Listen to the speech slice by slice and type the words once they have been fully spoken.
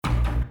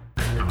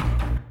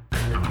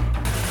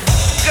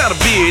got a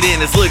beard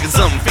and it's looking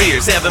something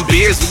fierce. Having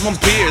beers with my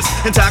peers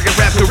and talking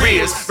rap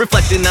careers.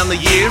 Reflecting on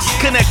the years,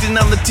 connecting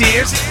on the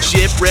tears.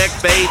 Shipwreck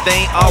faith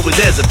ain't always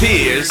as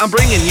appears. I'm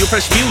bringing you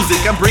fresh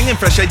music, I'm bringing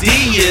fresh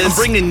ideas. I'm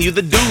bringing you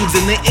the dudes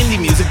in the indie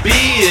music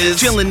biz.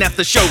 Chilling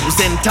after shows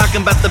and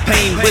talking about the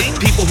pain with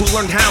people who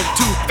learned how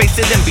to face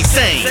it and be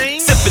sane.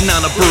 Sipping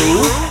on a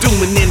brew,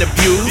 doing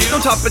interviews. No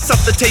topics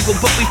off the table,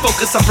 but we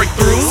focus on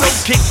breakthroughs.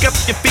 So kick up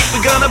your feet,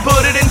 we're gonna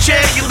put it in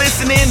check. You're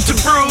listening to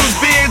Brews,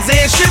 Beards,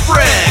 and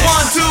Shipwrecks.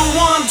 1, 2,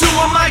 1, 2,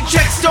 a mic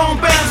check, stone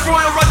bounce.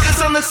 Royal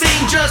Ruckus on the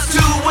scene just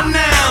to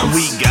announce.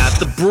 We got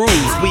the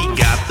brews, we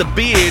got the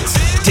beards.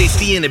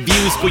 Tasty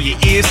interviews for your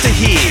ears to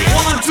hear.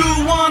 1, 2,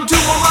 1, 2,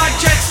 a mic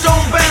check,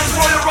 stone bounce.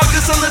 Royal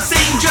Ruckus on the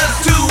scene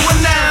just to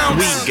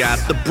announce. We got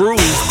the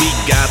brews, we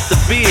got the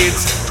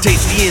beards.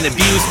 Tasty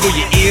interviews for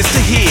your ears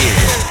to hear.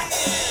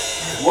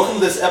 Welcome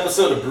to this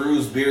episode of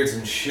Brews, Beards,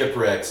 and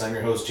Shipwrecks. I'm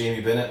your host,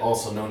 Jamie Bennett,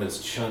 also known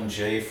as Chun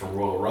J from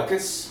Royal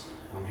Ruckus.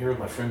 I'm here with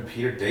my friend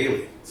Peter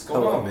Daly. What's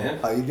going on, man?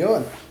 How you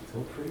doing?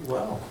 Doing pretty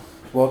well.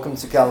 Welcome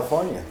to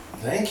California.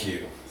 Thank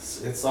you.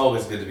 It's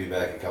always good to be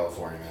back in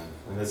California, man.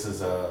 And this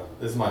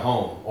is my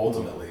home,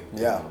 ultimately.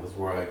 Yeah. This is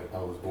where I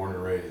was born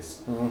and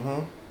raised.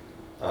 Mm-hmm.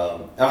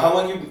 Now, how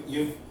long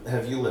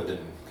have you lived in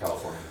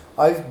California?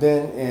 I've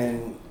been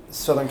in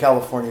Southern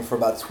California for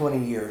about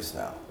 20 years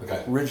now.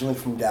 Okay. Originally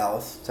from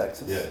Dallas,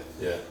 Texas.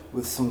 Yeah.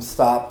 With some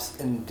stops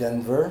in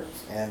Denver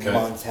and Okay.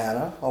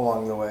 Montana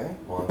along the way.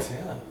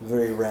 Montana.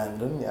 Very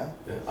random, yeah.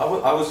 Yeah.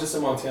 I was just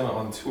in Montana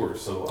on tour,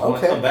 so I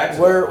want to Okay. come back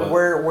to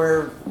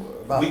Where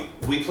about?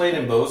 We played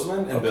in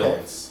Bozeman and Okay.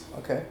 Billings.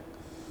 Okay.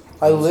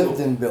 I lived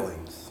in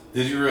Billings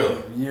Did you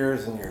really?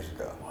 years and years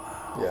ago.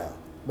 Wow. Yeah.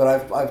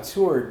 But I've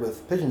toured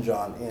with Pigeon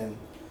John in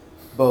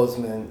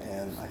Bozeman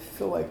and I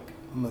feel like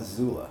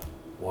Missoula.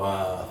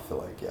 Wow. I feel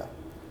like, yeah.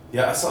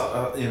 Yeah, I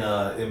saw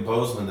in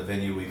Bozeman, the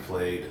venue we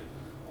played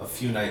a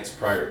few nights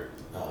prior.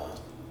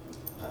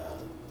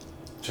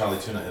 Charlie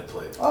Tuna had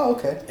played, Oh,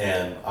 okay.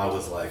 and I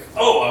was like,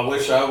 "Oh, I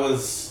wish I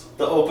was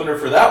the opener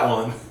for that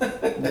one."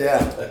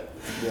 Yeah.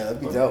 Yeah, that'd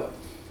be dope.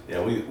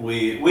 Yeah,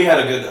 we had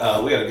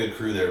a good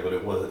crew there, but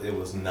it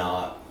was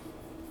not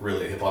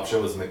really a hip hop show.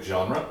 It was mixed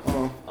genre,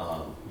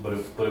 but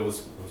it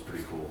was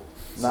pretty cool.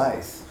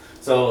 Nice.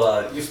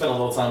 So you spent a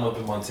little time up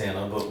in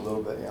Montana, but A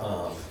little bit, yeah.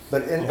 um,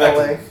 But in back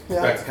LA,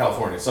 to, back to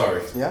California.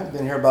 Sorry. yeah,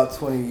 been here about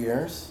 20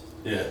 years.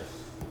 Yeah.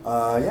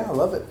 Yeah, I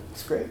love it.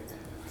 It's great.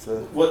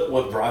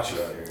 What brought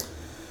you out here?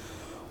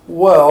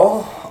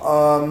 Well,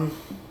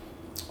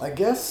 I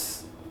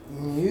guess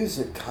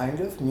music,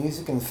 kind of.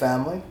 Music and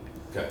family.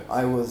 Okay.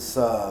 I was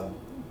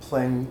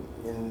playing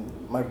in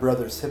my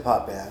brother's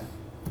hip-hop band.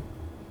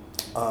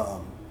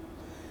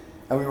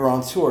 And we were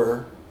on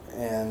tour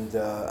and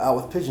out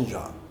with Pigeon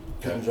John.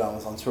 Okay. Pigeon John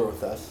was on tour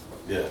with us.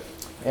 Yeah.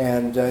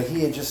 And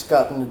he had just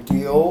gotten a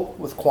deal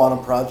with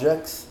Quantum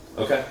Projects.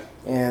 Okay.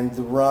 And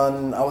the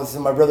run, I was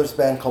in my brother's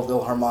band called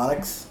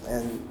Ilharmonics,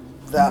 and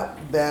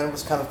that band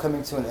was kind of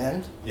coming to an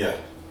end. Yeah.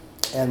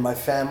 And my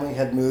family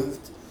had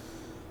moved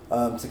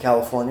to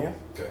California,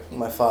 Okay.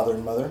 my father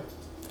and mother,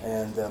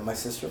 and my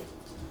sister.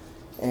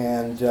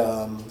 And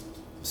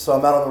so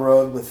I'm out on the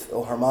road with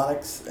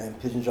Ilharmonics, and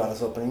Pigeon John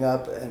is opening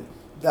up, and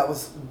that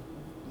was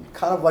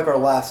kind of like our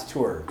last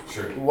tour.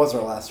 Sure. It was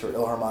our last tour,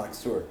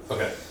 Ilharmonics tour.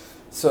 Okay.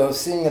 So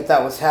seeing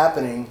that was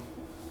happening,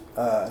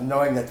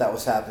 knowing that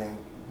was happening,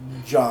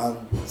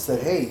 John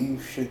said, "Hey, you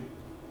should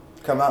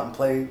come out and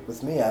play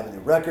with me. I have a new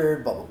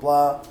record, blah, blah,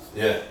 blah."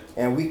 Yeah.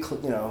 And we,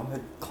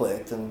 had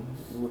clicked and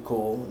we were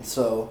cool. And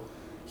so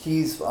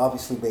he's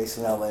obviously based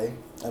in LA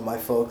and my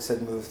folks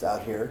had moved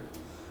out here.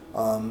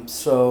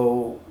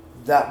 So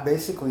that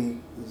basically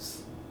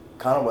is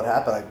kind of what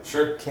happened. I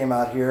Sure. came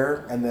out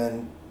here and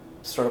then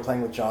started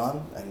playing with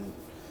John, and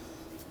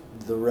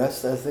the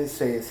rest, as they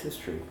say, is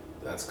history.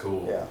 That's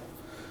cool. Yeah.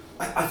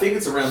 I think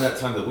it's around that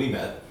time that we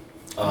met.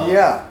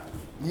 Yeah.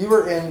 You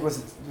were in, was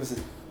it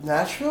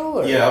Nashville?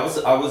 Or? Yeah,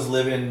 I was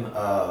living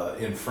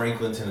in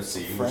Franklin,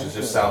 Tennessee, which is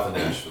just south of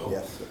Nashville.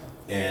 Yes.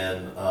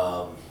 And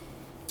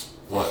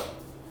what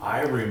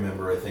I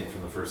remember, I think,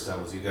 from the first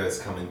time was you guys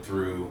coming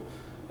through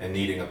and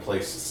needing a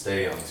place to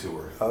stay on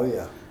tour. Oh,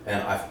 yeah.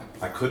 And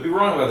I could be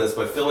wrong about this,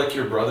 but I feel like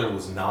your brother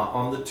was not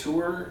on the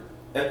tour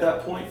at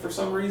that point for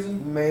some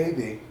reason.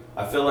 Maybe.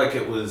 I feel like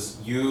it was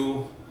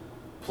you,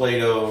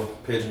 Plato,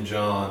 Pigeon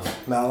John,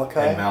 Malachi?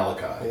 and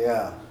Malachi.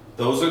 Yeah.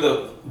 Those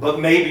are but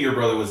maybe your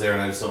brother was there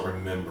and I just don't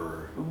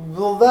remember.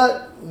 Well,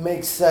 that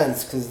makes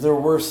sense because there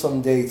were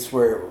some dates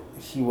where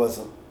he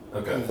wasn't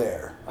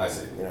there. I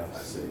see. I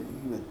see.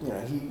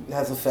 He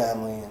has a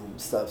family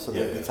and stuff, so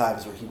there'd be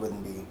times where he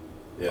wouldn't be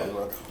on the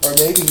road. Or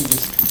maybe he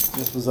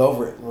just was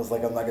over it and was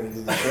like, "I'm not going to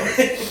do these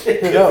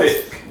shows." Who knows?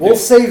 We'll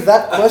save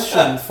that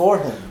question for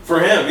him. For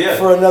him, yeah.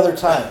 For another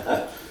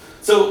time.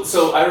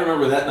 So I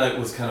remember that night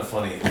was kind of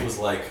funny. It was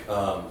like,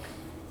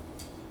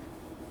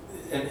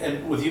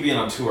 and with you being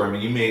on tour, I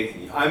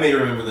mean, I may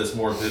remember this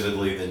more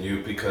vividly than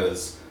you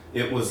because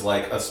it was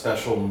like a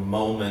special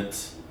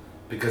moment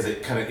because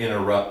it kind of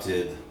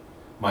interrupted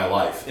my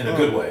life in a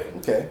good way.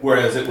 Okay.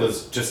 Whereas it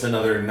was just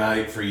another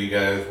night for you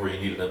guys where you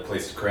needed a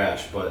place to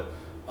crash. But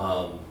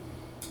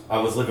I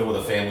was living with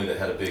a family that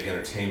had a big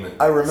entertainment.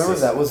 I remember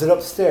system. that. Was it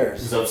upstairs?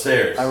 It was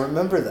upstairs. I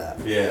remember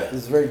that. Yeah. It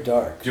was very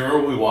dark. Do you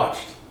remember what we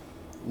watched?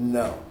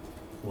 No.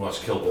 We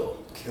watched Kill Bill.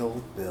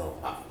 Kill Bill.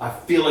 I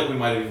feel like we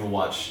might have even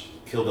watched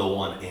Kill Bill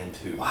 1 and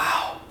 2.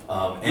 Wow.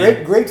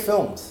 And, Great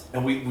films.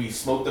 And we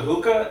smoked the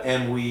hookah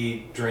and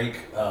we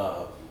drank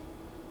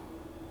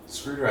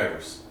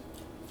screwdrivers.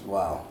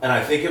 Wow. And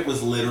I think it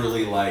was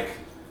literally like,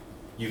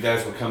 you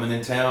guys were coming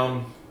in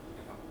town,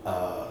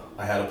 I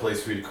had a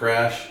place for you to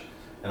crash,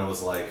 and I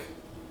was like,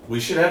 we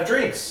should have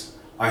drinks.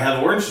 I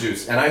have orange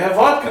juice, and I have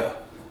vodka.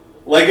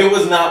 Like, it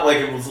was not like,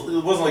 it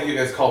wasn't like you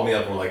guys called me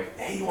up and were like,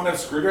 hey, you want to have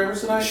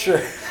screwdrivers tonight? Sure.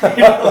 You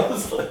know, it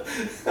was like,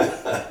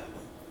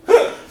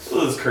 it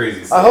was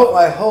crazy stuff.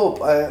 I hope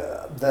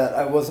that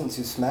I wasn't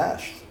too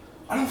smashed.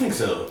 I don't think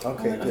so.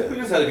 Okay, I good. think we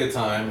just had a good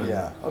time. And,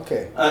 Yeah.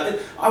 Okay.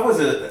 I was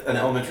an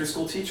elementary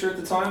school teacher at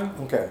the time.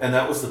 Okay. And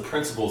that was the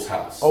principal's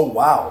house. Oh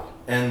wow.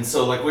 And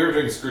so, like, we were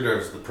drinking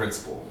screwdrivers with the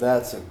principal.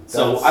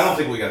 So I don't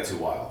think we got too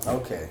wild.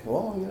 Okay.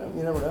 Well,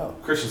 you never know.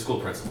 Christian school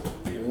principal.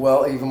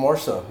 Well, even more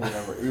so. You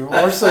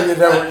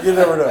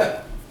never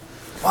know.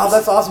 Wow,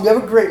 that's awesome. You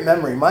have a great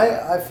memory.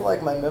 I feel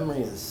like my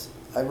memory is,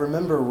 I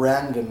remember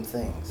random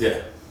things.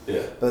 Yeah.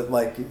 Yeah. But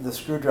like the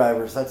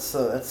screwdrivers, that's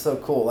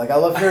so cool. Like I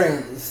love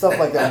hearing stuff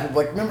like that.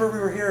 People like, remember we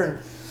were here and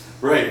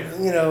Right.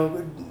 you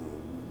know,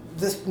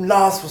 this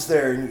Nas was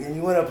there, and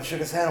you went up and shook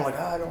his hand. I'm like,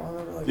 I don't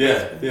remember. Like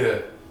Yeah. this. Yeah.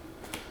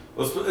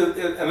 Well,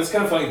 and it's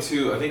kind of funny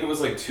too. I think it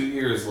was like 2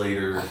 years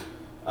later,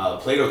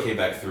 Plato came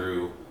back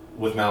through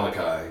with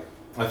Malachi.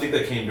 I think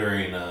that came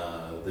during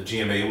the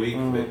GMA week,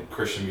 the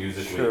Christian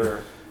Music Sure.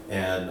 Week.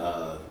 And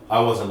I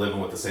wasn't living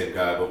with the same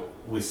guy, but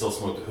we still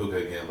smoked the hookah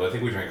again. But I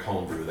think we drank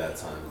homebrew that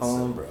time.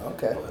 Homebrew,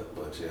 okay.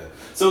 But yeah.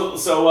 So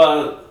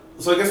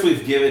I guess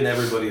we've given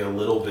everybody a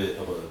little bit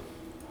of a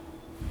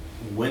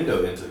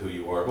window into who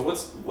you are. But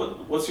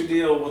what's your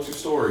deal? What's your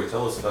story?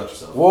 Tell us about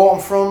yourself. Well,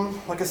 I'm from,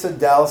 like I said,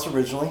 Dallas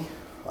originally.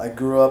 I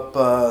grew up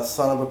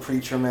son of a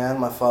preacher man.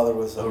 My father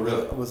was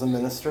a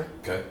minister.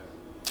 Okay.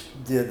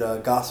 Did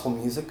gospel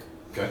music.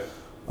 Okay.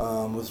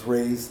 Was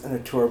raised in a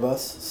tour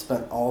bus.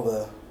 Spent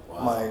all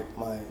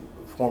my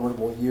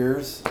formidable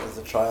years as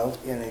a child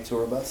in a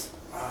tour bus.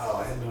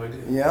 Wow, I had no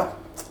idea. Yeah.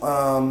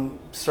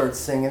 Started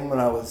singing when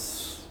I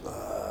was,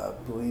 I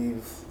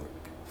believe,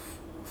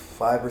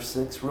 5 or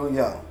 6, real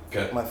young.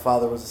 Okay. My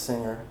father was a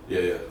singer.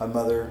 Yeah. My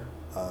mother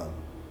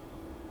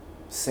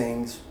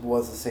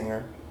was a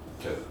singer.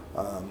 Okay.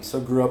 So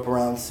grew up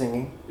around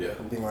singing. Yeah.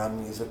 And being around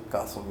music,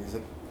 gospel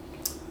music.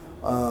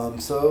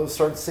 So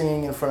started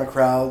singing in front of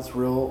crowds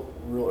real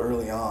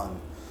early on.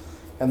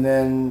 And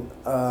then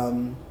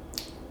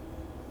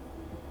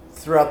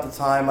throughout the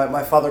time,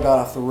 my father got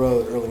off the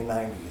road early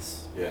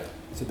 90s. Yeah.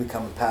 To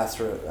become a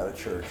pastor at a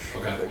church.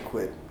 Okay. That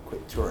quit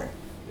touring.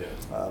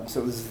 Yeah.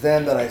 So it was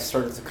then that I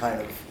started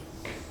to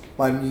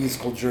my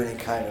musical journey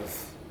kind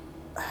of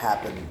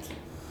happened.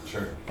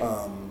 Sure.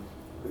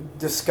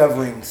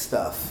 Discovering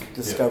stuff,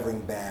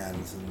 discovering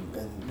bands,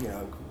 and you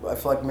know, I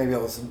feel like maybe I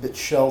was a bit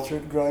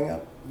sheltered growing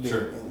up.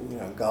 Sure. You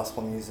know,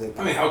 gospel music.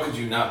 I mean, how could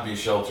you not be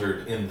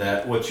sheltered in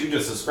that? What you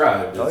just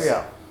described. Oh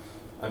yeah.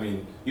 I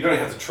mean, you don't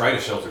have to try to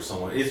shelter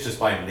someone. It's just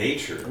by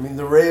nature. I mean,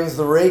 it was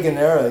the Reagan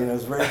era. You know, it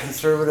was very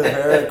conservative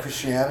era of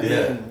Christianity. Yeah.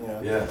 And, you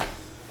know. Yeah.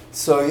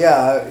 So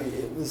yeah,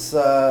 it was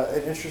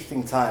an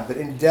interesting time. But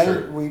in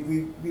Denver, Sure.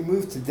 we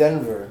moved to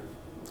Denver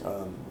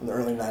in the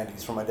early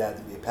 '90s for my dad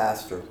to be a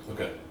pastor.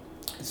 Okay.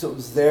 So it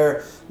was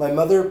there. My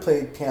mother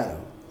played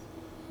piano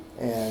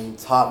and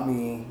taught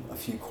me a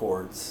few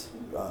chords,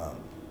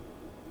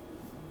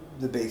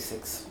 the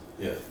basics.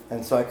 Yeah.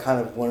 And so I kind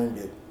of learned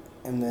it,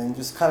 and then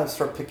just kind of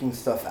start picking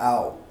stuff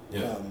out,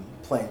 Yeah.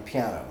 playing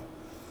piano.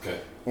 Okay.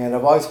 And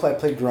I've always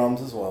played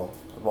drums as well.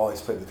 I've always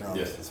played the drums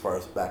Yeah. as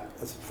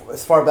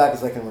far back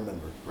as I can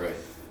remember. Right.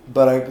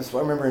 But I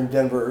remember in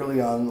Denver early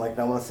on, like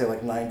I want to say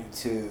like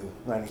 92,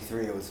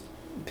 93, I was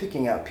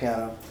picking out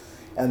piano.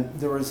 And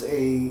there was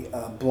a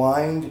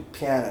blind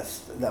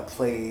pianist that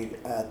played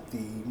at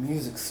the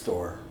music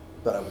store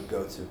that I would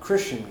go to,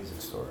 Christian music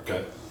store.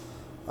 Okay.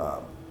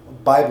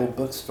 Bible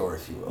bookstore,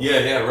 if you will.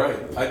 Yeah, right.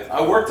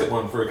 I worked at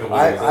one for a couple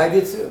of years. I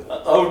did too.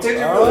 Oh, did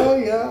you Oh,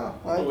 really?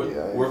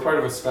 yeah. We're part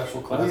of a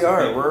special class. We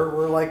are.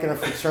 We're like in a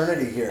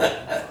fraternity here.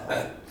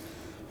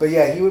 But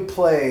yeah, he would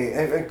play,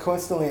 and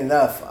coincidentally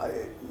enough,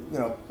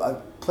 I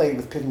played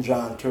with Pit and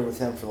John, toured with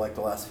him for like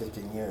the last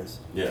 15 years.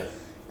 Yeah.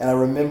 And I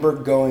remember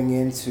going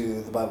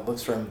into the Bible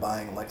bookstore and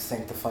buying like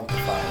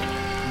Sanctifunctified.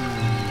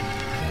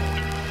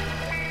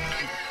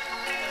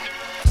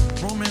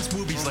 Romance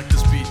movies like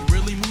this beat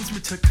really moves me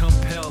to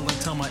compel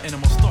and tell my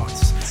innermost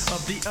thoughts.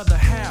 Of the other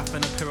half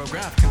in a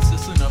paragraph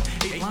consisting of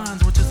 8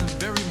 lines, which isn't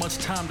very much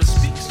time to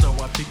speak. So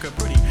I pick a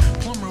pretty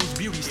plum rose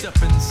beauty,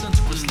 stepping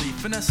sensuously,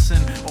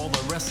 finessing all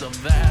the rest of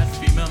that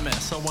female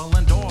mess. So I'll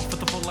end off with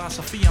the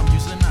philosophy I'm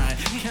using. I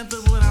can't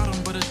live without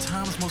them, but at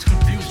times most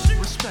confusing.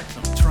 Respect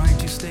them. Trying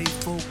to stay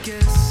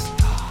focused,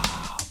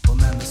 but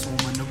man, this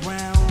woman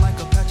around like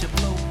a patch of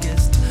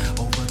locust.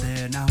 Over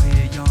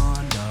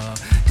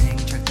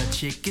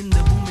chicken, the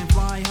booming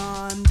fly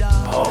Honda.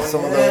 Oh,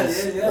 Some of yeah,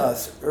 those yeah,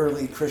 yeah.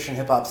 early Christian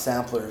hip hop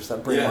samplers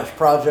that Brainwash Yeah.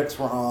 Projects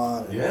were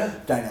on, and Yeah.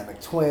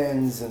 Dynamic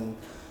Twins, and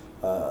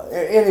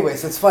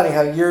anyways, it's funny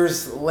how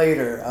years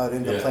later I would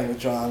end up Yeah. playing with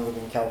John,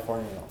 living in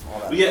California, and all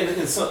that. But yeah,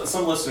 and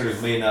some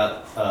listeners may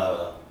not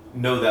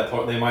know that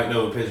part. They might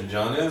know who Pigeon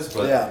John is,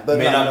 but, but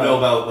may not know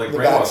about like the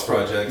Brainwash backstory.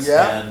 Projects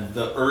Yeah. and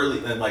the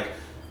early and like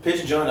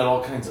Pigeon John had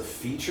all kinds of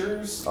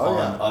features Oh, on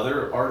yeah.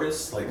 other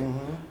artists. Like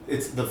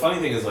it's the funny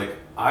thing is like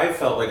I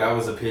felt like I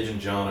was a Pigeon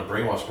John and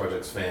Brainwash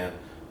Projects fan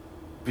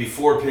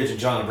before Pigeon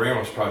John and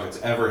Brainwash Projects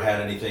ever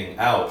had anything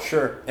out.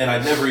 Sure. And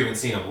I'd never even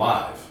seen them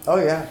live. Oh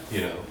yeah.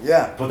 You know.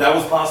 Yeah. But that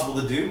was possible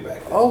to do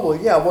back then. Oh well,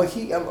 yeah. Well,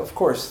 he of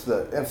course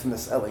the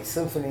infamous LA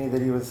Symphony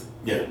that he was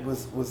Yeah.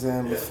 was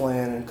in with Yeah.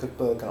 Flynn and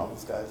Cookbook and all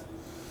those guys.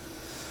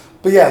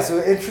 But yeah,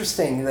 so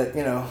interesting that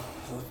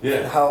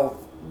Yeah. how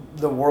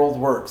the world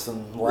works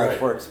and life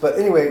Right. works. But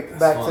anyway, That's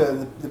back fun.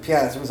 to the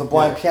pianist. It was a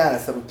blind Yeah.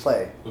 pianist that would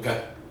play.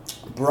 Okay.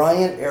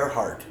 Brian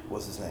Earhart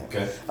was his name.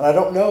 Okay. And I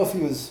don't know if he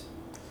was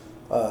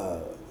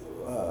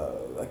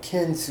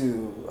akin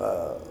to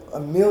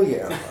Amelia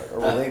Earhart or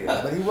related,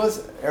 but he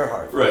was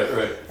Earhart. Right.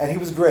 Right. And he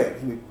was great.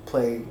 He would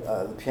play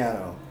the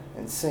piano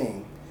and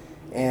sing.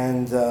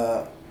 And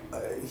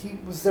he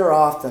was there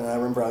often. And I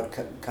remember I'd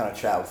kind of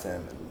chat with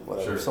him and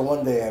whatever. Sure. So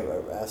one day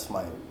I asked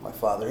my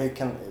father, hey,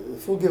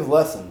 if we'll give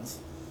lessons,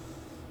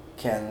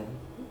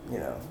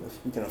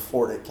 if we can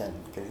afford it, can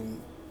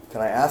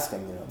I ask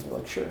him? He's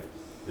like, sure.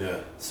 Yeah.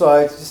 So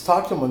I just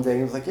talked to him one day.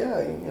 He was like,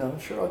 yeah,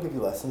 sure, I'll give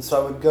you lessons. So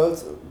I would go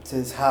to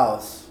his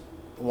house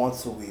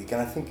once a week,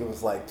 and I think it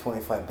was like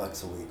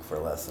 $25 a week for a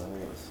lesson. I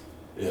mean, it was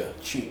Yeah.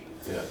 cheap.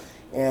 Yeah.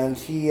 And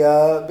he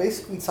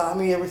basically taught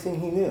me everything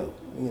he knew.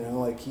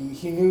 Like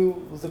he knew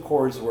what the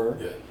chords were.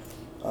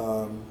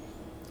 Yeah.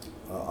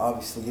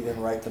 Obviously, he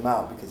didn't write them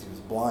out because he was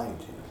blind.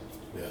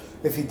 Yeah.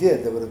 If he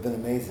did, that would have been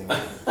amazing.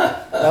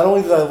 Not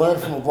only did I learn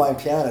from a blind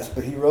pianist,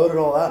 but he wrote it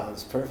all out, and it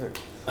was perfect.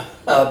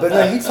 But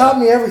no, he taught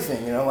me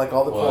everything, like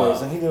all the Wow.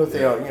 chords, and he knew what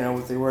they are,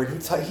 what they were.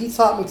 He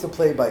taught me to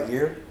play by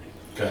ear.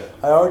 Okay.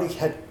 I already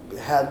had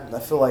I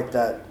feel like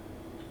that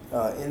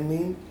in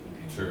me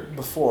Sure.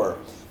 before,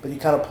 but he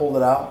kind of pulled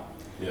it out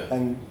Yeah.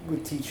 and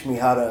would teach me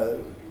how to,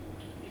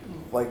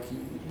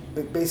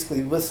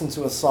 basically listen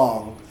to a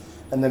song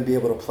and then be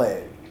able to play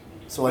it.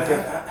 So like,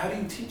 how do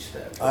you teach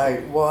that? I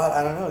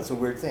don't know. It's a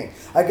weird thing.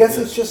 I guess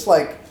Yeah. it's just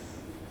like,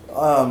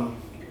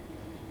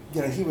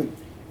 he would.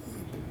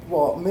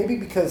 Well, maybe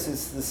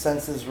because the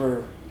senses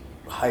were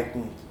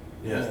heightened.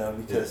 Yeah.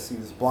 Because he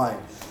was blind,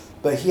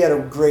 but he had a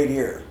great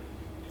ear,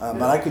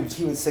 and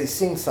he would say,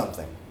 sing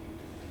something.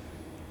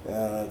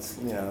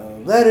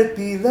 Let it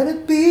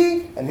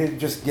be, and he'd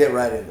just get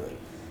right into it,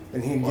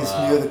 and he just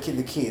Wow. knew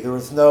the key. There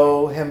was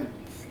no him.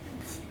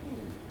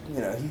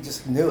 He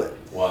just knew it.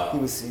 Wow. He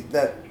was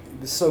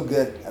so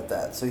good at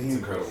that. So It's he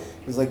incredible.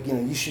 was like,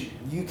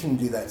 you can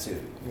do that too.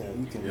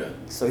 You can. Yeah.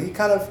 So he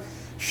kind of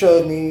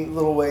showed me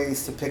little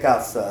ways to pick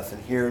out stuff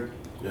and hear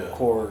Yeah.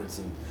 chords.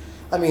 And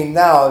I mean,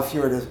 now if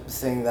you were to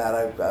sing that,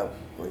 I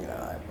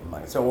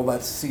might say, well,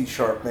 that's C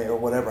sharp or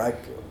whatever.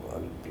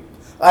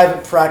 I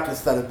haven't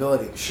practiced that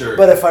ability. Sure.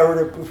 But if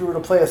we were to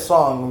play a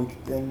song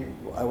and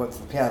I went to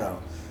the piano,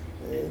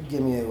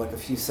 give me like a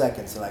few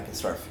seconds and I can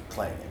start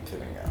playing it and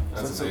figuring it out.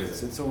 That's so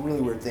amazing. it's a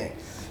really weird thing.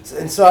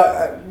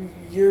 So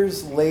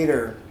years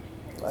later,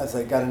 as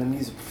I got into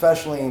music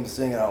professionally and was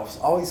doing it, I was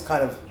always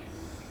kind of,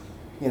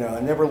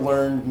 I never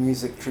learned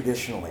music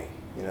traditionally.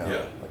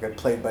 Yeah. Like I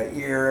played by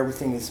ear.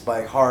 Everything is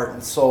by heart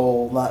and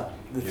soul, not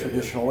the Yeah,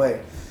 traditional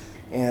way.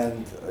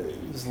 And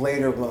it was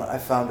later when I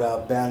found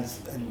out bands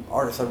and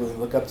artists I really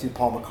look up to,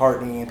 Paul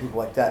McCartney and people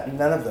like that, and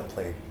none of them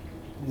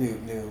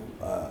knew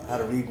how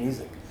to read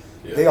music.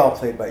 Yeah. They all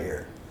played by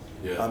ear,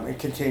 Yeah. and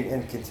continue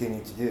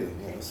to do.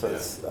 So Yeah.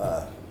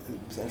 it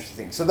was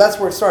interesting. So that's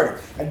where it started.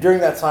 And during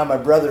that time, my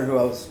brother, who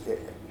I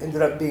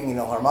ended up being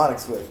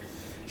harmonics with,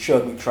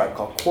 showed me Tribe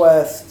Called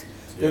Quest.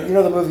 Yeah.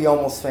 The movie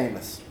Almost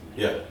Famous.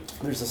 Yeah.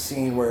 There's a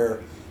scene where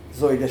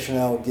Zooey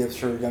Deschanel gives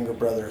her younger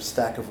brother a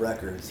stack of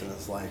records and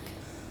is like,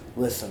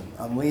 listen,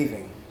 I'm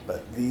leaving,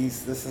 but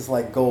this is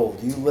like gold.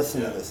 You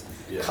listen Yeah. to this.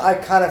 Yeah. I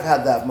kind of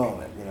had that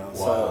moment,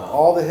 So Wow.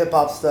 all the hip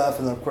hop stuff,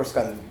 and then of course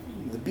got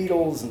the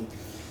Beatles and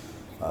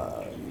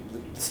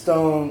the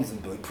Stones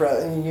and Billy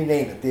Preston, and you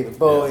name it, David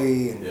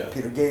Bowie and Yeah.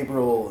 Peter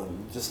Gabriel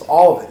and just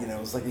all of it. It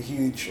was like a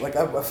huge, I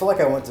feel like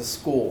I went to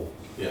school.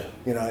 Yeah.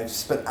 I just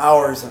spent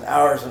hours and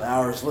hours and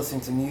hours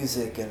listening to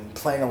music and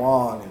playing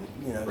along and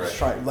just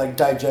Right. trying,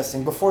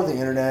 digesting before the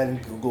internet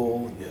and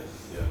Google and Yeah.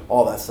 Yeah.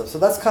 all that stuff. So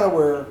that's kind of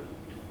where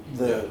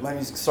Yeah. my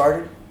music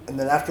started. And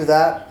then after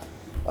that,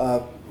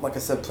 like I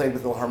said, played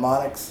with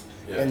Philharmonics.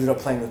 Yeah. Ended up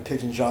playing with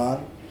Pigeon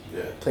John.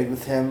 Yeah. Played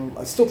with him.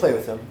 I still play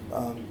with him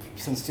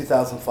since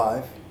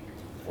 2005.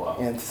 Wow.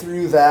 And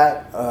through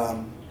that,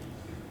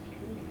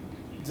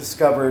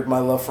 discovered my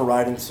love for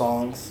writing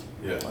songs.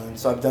 Yeah. And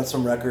so I've done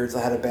some records.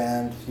 I had a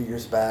band a few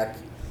years back,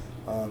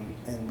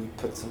 and we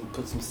put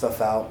some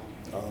stuff out.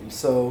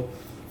 So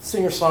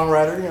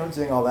singer-songwriter,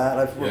 doing all that.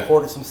 I've Yeah.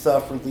 recorded some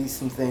stuff, released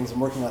some things. I'm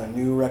working on a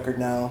new record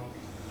now.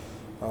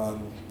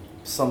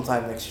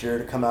 sometime next year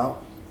to come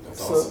out. That's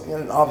So, awesome.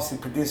 and obviously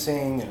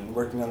producing and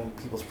working on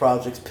people's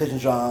projects, Pigeon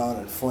John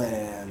and Flynn,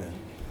 and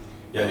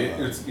Yeah,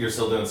 you're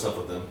still doing stuff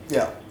with them.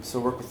 yeah, so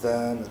work with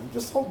them and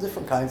just all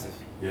different kinds of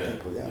Yeah,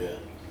 people.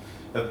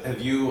 yeah.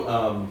 Have you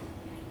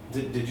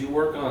did you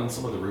work on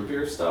some of the root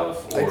beer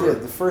stuff? I or-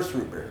 did the first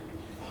root beer.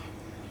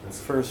 That's-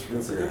 First root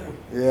that's a beer. good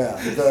one.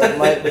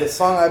 Yeah, the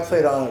song I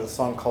played on it was a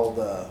song called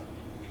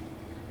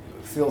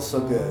 "Feels So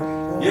Good."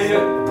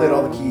 Yeah. I played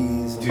all the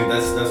keys. Dude,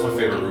 that's my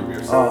favorite root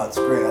beer song. Oh, it's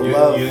great. I you,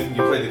 love. you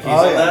played the keys Oh,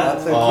 on yeah, that? I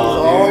played keys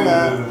oh, on dude.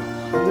 that.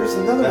 And there's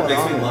another That one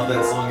makes on me it. love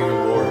that song even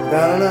more.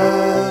 Na, na,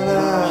 na,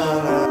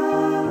 na, na.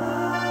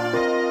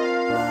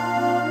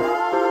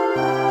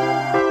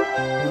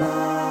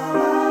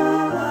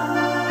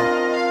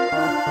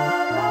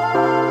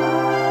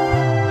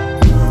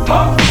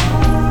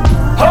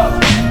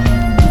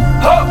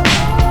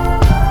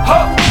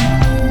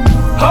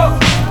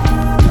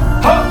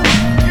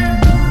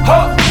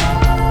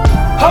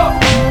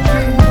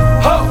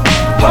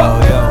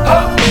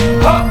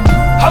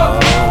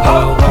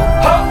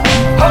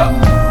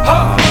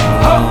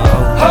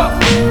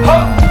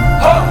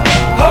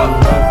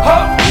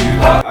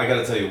 I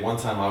gotta tell you, one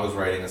time I was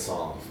writing a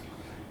song,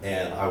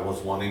 and I was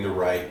wanting to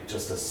write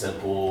just a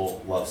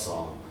simple love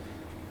song,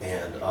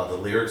 and the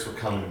lyrics were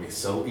coming to me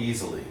so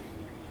easily,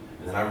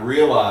 and then I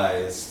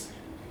realized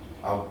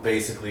I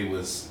basically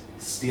was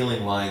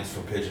stealing lines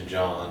from Pigeon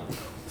John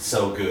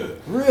so good.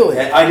 Really?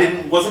 And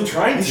I wasn't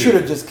trying You to. should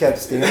have just kept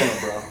stealing it,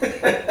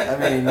 bro. I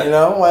mean,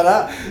 why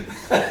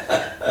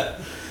not?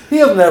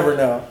 He'll never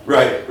know.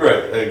 Right,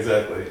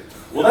 exactly.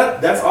 Well,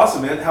 that's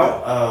awesome, man.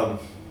 How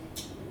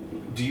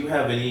do you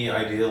have any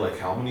idea like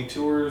how many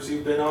tours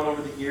you've been on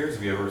over the years?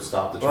 Have you ever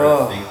stopped to try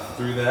to think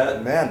through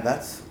that? Man,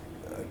 that's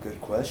a good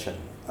question.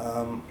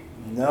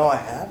 No, I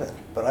haven't,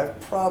 but I've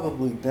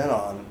probably been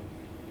on.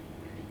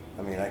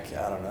 I mean, I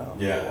don't know.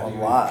 Yeah, how a do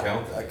you lot.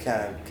 count that? I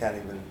can't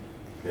even.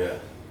 Yeah.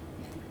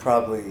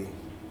 Probably.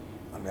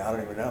 I mean, I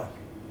don't even know.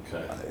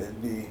 Okay.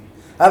 It'd be.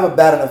 I have a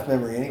bad enough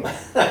memory anyway.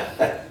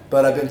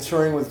 But I've been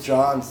touring with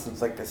John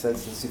since, like I said,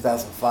 since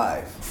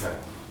 2005, Okay.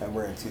 and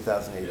we're in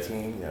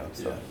 2018.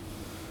 So. Yeah.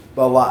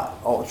 But a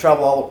lot.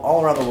 Travel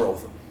all around the world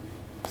with him.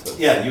 So,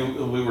 Yeah,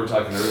 we were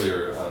talking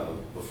earlier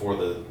before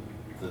the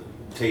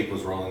tape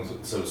was rolling,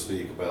 so to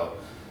speak, about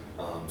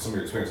some of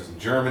your experiences in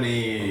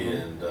Germany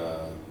and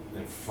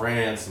in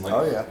France and like.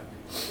 Oh yeah.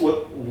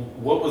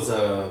 What was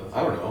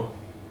I don't know.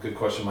 Good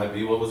question might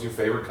be, what was your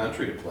favorite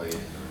country to play in?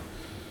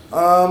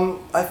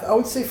 I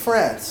would say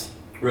France.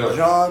 Really?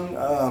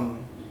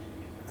 John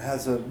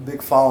has a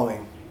big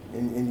following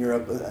in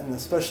Europe, and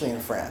especially in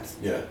France.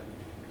 Yeah.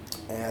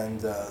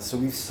 And so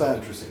we've So spent.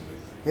 interesting.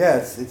 Yeah,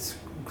 it's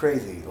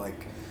crazy.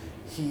 Like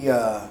he.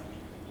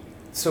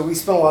 So we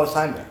spent a lot of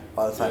time there.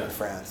 A lot of time Yeah. in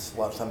France. A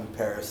lot of time in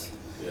Paris.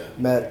 Yeah.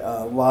 Met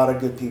a lot of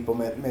good people.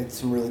 Made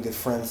some really good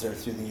friends there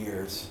through the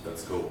years.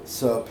 That's cool.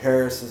 So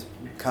Paris has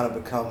kind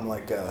of become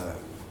like a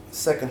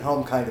second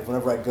home, kind of.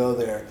 Whenever I go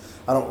there,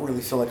 I don't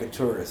really feel like a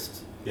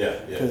tourist Yeah.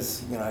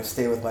 because I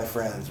stay with my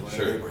friends. We're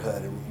Sure. in the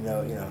neighborhood,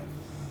 and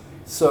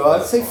So I'd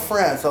That's say fun.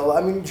 France.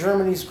 I mean,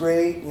 Germany's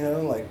great.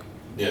 Like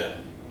Yeah.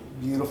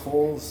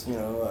 beautiful.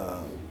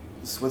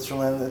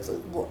 Switzerland.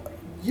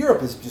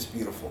 Europe is just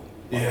beautiful.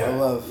 Yeah,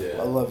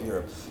 I love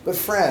Europe. But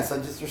France,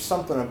 there's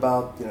something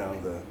about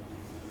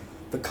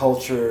the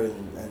culture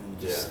and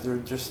just they're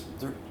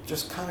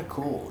just kind of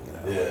cool.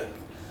 Yeah.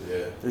 Yeah.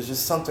 There's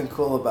just something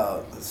cool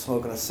about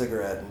smoking a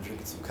cigarette and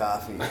drinking some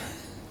coffee,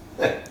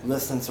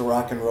 listening to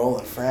rock and roll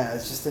in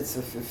France. It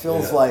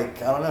feels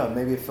like, I don't know,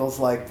 maybe it feels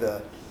like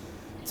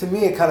to me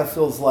it kind of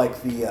feels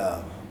like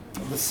the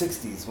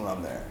 60s when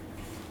I'm there.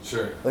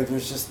 Sure. Like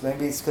there's just,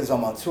 maybe it's because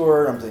I'm on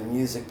tour, I'm doing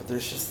music, but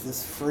there's just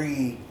this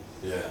free,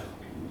 Yeah.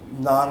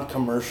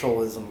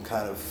 non-commercialism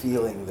kind of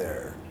feeling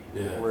there.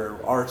 Yeah. Where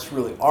art is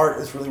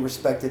really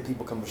respected.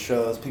 People come to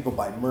shows, people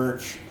buy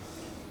merch,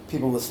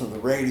 people listen to the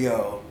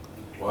radio.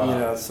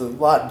 Wow. It's a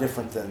lot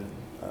different than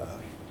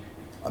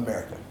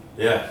America.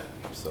 Yeah.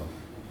 So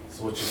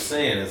So what you're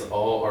saying is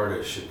all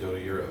artists should go to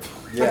Europe.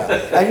 yeah,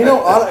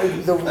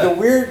 and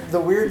the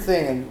weird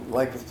thing, and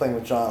like with playing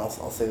with John,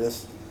 I'll say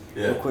this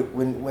real quick.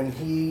 When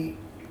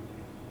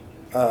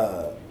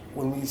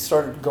we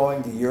started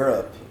going to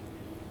Europe,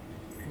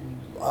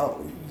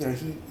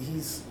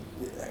 he's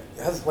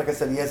has, like I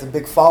said, he has a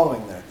big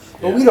following there,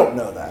 but we don't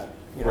know that.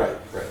 Right.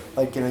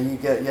 Like you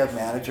have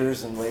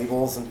managers and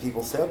labels, and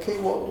people say, okay,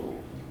 well,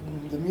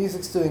 the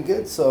music's doing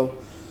good, so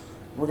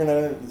we're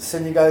gonna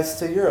send you guys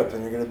to Europe,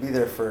 and you're gonna be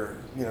there for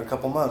a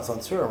couple months on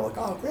tour. I'm like,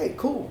 oh, great,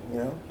 cool,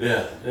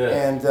 Yeah.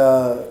 And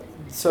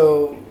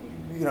so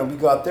we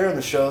go out there, and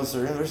the shows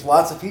there's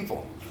lots of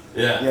people,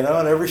 Yeah.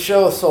 and every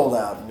show is sold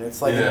out, and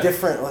it's like Yeah. a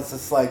different.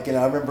 It's like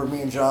I remember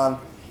me and John,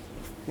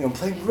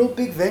 playing real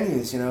big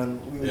venues, and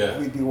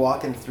we'd be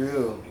walking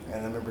through,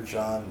 and I remember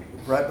John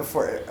right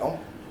before there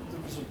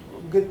was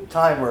a good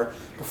time where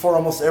before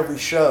almost every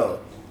show.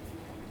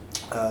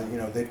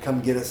 They'd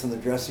come get us in the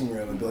dressing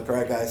room and be like, all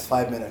right, guys,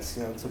 5 minutes,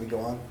 until we go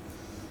on.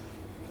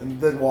 And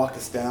then walk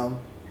us down.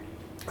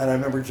 And I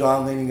remember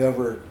John leaning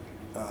over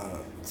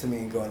to me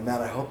and going,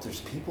 man, I hope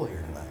there's people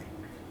here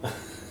tonight.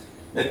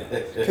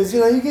 Because,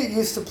 you get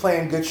used to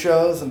playing good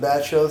shows and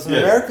bad shows. And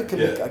America can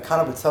be a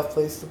kind of a tough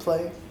place to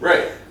play.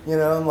 Right.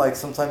 And like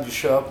sometimes you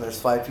show up and there's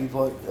 5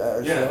 people at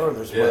a show or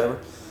there's whatever.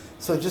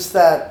 So just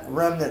that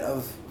remnant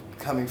of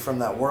coming from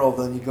that world,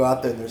 then you go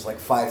out there and there's like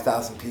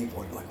 5,000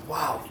 people and you're like,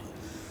 wow,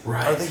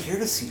 are they here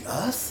to see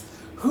us?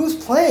 Who's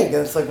playing?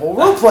 And it's like, well,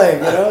 we're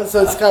playing,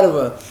 So it's kind of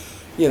a,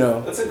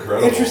 that's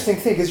incredible. Interesting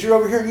thing because you're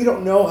over here and you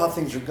don't know how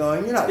things are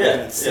going. You're not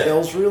looking at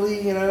sales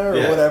really,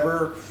 or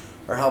whatever,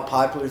 or how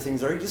popular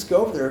things are. You just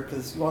go over there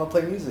because you want to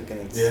play music and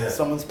it's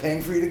someone's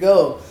paying for you to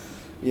go,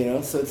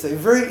 So it's a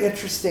very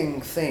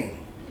interesting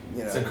thing,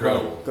 It's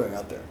incredible going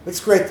out there.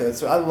 It's great though.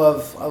 I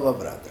love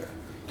it out there.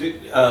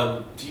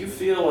 Do you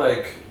feel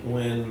like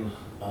when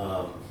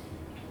I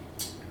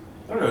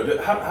don't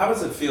know, how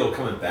does it feel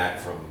coming back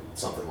from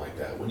something like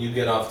that? When you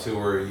get off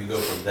tour, you go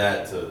from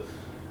that to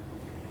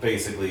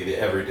basically the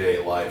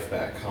everyday life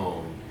back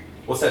home.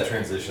 What's that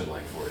transition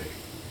like for you?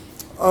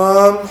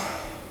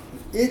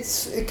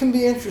 It can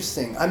be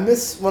interesting.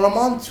 When I'm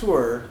on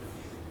tour,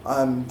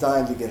 I'm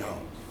dying to get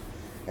home.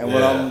 And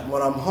when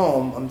I'm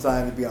home, I'm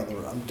dying to be on the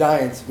road. I'm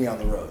dying to be on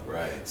the road.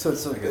 Right. So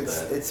it's a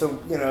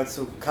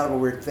kind of a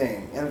weird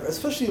thing. And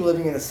especially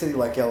living in a city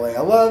like LA.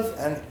 I love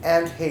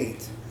and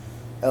hate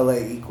LA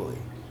equally.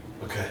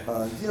 Okay.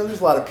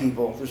 There's a lot of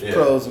people. There's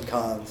pros and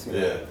cons.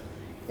 Yeah.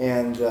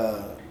 And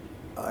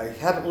I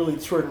haven't really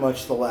toured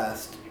much the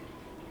last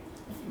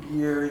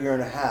year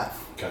and a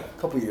half. Okay. A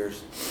couple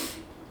years.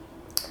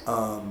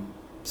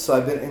 So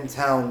I've been in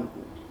town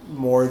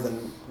more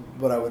than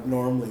what I would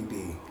normally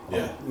be.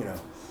 Yeah.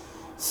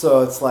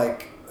 So it's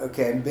like,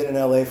 okay, I've been in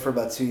LA for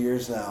about 2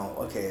 years now.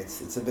 Okay,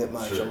 it's a bit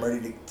much. Sure. I'm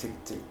ready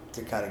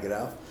to kind of get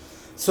out.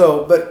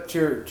 So, but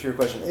to your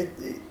question,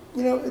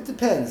 it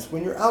depends.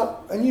 When you're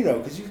out, and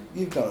because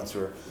you've gone on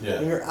tour. Yeah.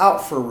 When you're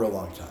out for a real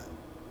long time,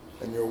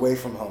 and you're away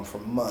from home for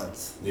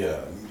months.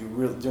 Yeah.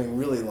 You're doing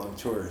really long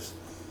tours.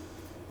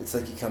 It's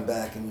like you come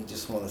back and you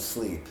just want to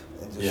sleep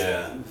and just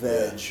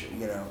veg,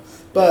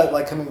 But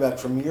like coming back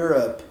from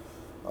Europe,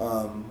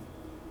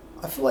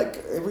 I feel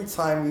like every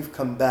time we've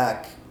come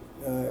back,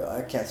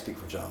 I can't speak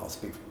for John. I'll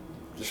speak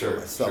just for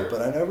myself.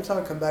 But I know every time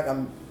I come back,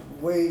 I'm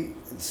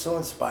so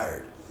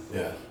inspired.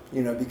 Yeah.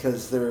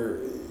 Because there's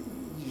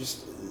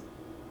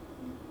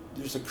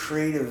a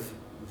creative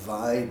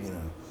vibe,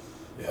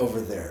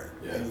 over there.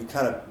 Yeah. And you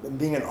kind of,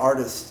 being an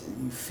artist,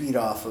 you feed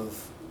off of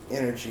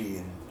energy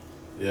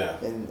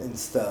and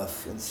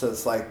stuff. And so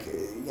it's like,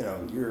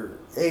 you're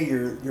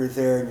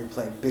there and you're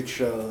playing big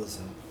shows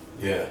and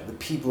the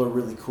people are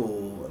really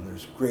cool and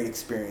there's great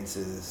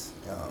experiences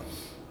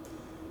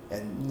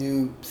and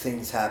new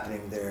things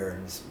happening there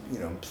and,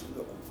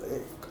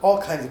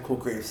 all kinds of cool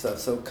creative stuff.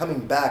 So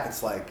coming back,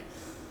 it's like,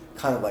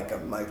 kind of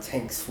like my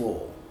tank's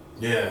full.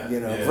 Yeah.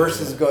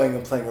 Versus going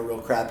and playing a real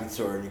crappy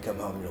tour and you come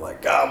home and you're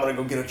like, I'm gonna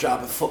go get a job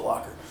at Foot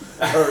Locker,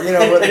 or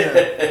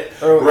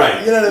or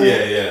right. You know what I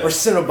mean? Yeah. Or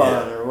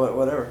Cinnabon or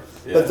whatever.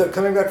 Yeah. But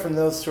coming back from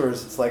those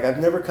tours, it's like I've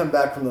never come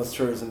back from those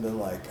tours and been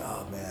like,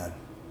 oh man,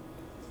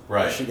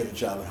 right. I should get a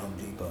job at Home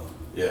Depot.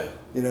 Yeah.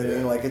 You know what I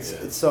mean? Like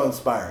it's so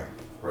inspiring.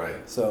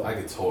 Right. So I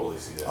could totally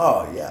see that.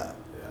 Oh yeah.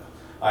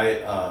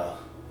 Yeah.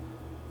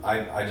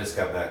 I just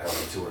got back on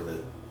a tour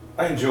that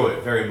I enjoy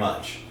it very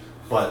much,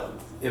 but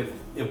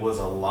it was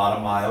a lot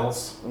of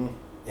miles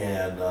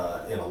and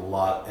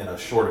in a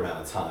short amount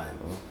of time,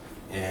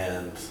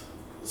 and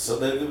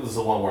so it was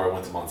the one where I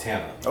went to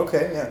Montana.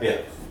 Okay. Yeah.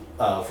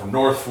 Yeah. From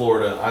North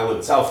Florida, I live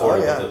in South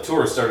Florida. Oh, yeah. But the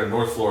tour started in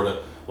North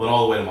Florida, went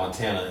all the way to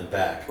Montana and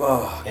back.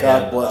 Oh,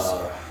 God bless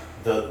you.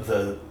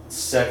 The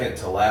second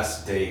to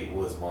last date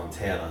was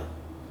Montana,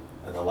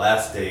 and the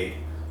last date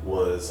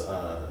was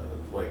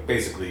like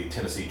basically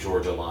Tennessee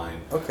Georgia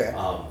line. Okay.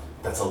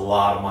 That's a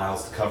lot of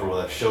miles to cover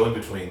with that show in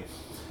between,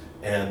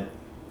 and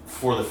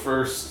for the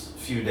first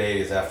few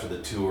days after the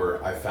tour,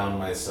 I found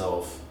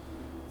myself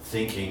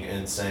thinking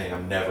and saying,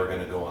 I'm never going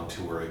to go on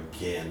tour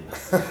again.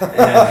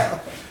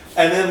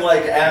 And then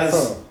like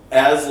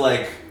as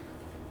like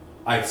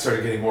I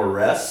started getting more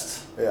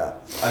rest,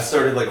 I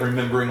started like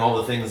remembering all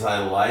the things I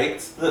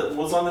liked that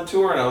was on the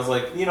tour, and I was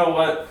like, you know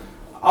what?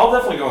 I'll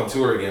definitely go on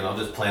tour again. I'll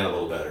just plan a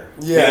little better.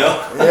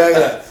 Yeah.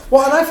 Yeah.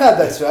 Well, and I've had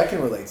that too. I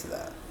can relate to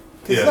that.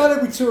 Because not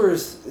every tour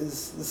is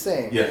the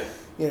same. Yeah.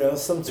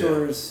 Some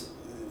tours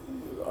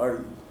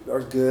are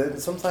good.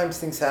 Sometimes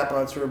things happen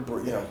on tour.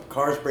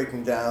 Cars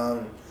breaking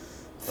down,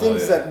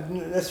 things that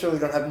necessarily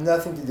don't have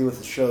nothing to do with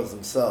the shows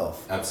themselves.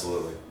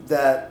 Absolutely.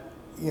 That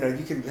you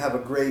could have a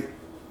great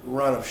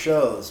run of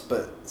shows,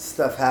 but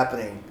stuff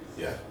happening.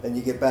 Yeah. And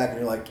you get back and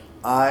you're like,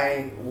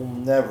 I will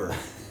never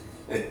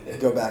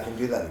go back and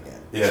do that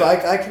again. Yeah. So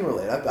I can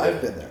relate.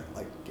 I've been there.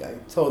 Like I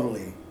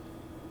totally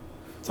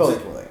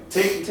can relate.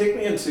 Take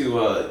me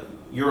into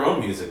your own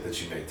music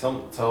that you make. Tell me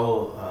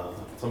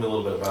a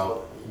little bit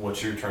about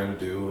what you're trying to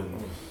do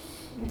and.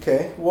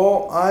 Okay.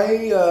 Well,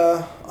 I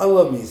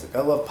love music. I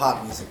love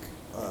pop music.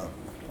 I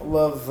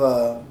love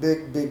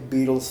big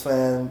Beatles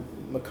fan,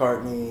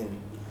 McCartney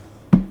and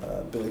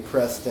Billy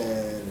Preston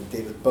and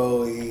David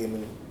Bowie. I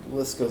mean, the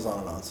list goes on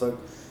and on. So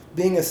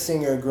being a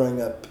singer,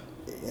 growing up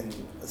in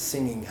a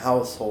singing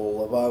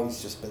household, I've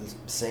always just been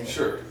singing.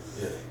 Sure.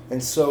 Yeah.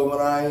 And so when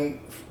I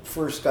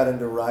first got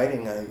into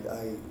writing, I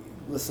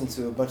listened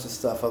to a bunch of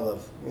stuff. I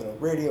love,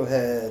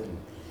 Radiohead and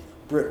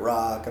Brit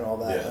rock and all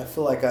that. Yeah. I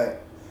feel like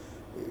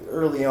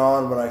early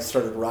on when I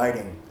started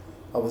writing,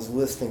 I was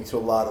listening to a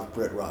lot of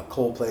Brit rock,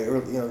 Coldplay,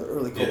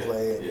 early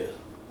Coldplay, and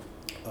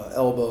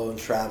Elbow and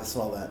Travis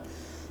and all that.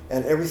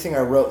 And everything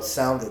I wrote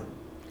sounded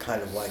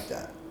kind of like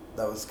that.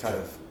 That was kind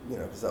of,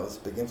 because that was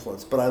a big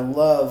influence. But I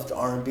loved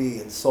R&B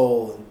and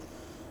soul and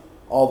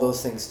all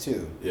those things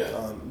too.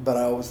 Yeah. But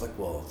I always like,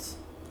 well, it's,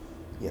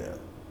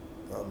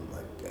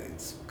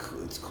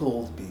 it's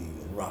cool to be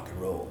in rock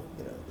and roll,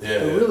 Yeah.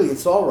 But really,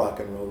 it's all rock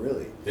and roll,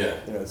 really. Yeah.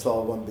 It's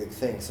all one big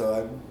thing. So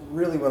I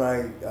really, when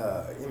I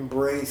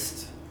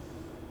embraced,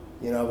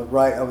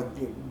 I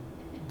would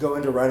go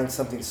into writing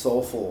something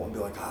soulful and be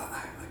like,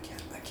 I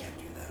can't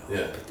do that.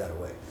 I'll put that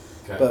away.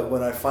 Okay. But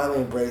when I finally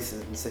embraced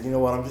it and said, you know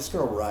what, I'm just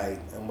going to write,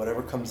 and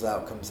whatever comes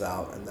out,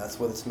 and that's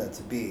what it's meant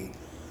to be,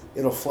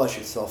 it'll flesh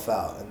itself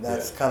out. And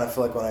that's kind of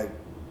feel like when I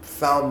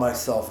found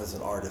myself as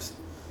an artist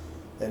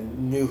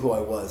and knew who I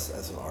was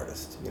as an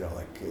artist,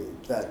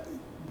 that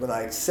when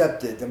I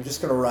accepted, I'm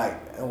just going to write,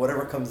 and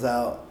whatever comes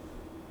out,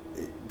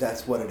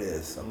 that's what it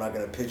is. I'm not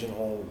going to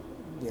pigeonhole,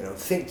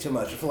 think too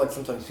much. I feel like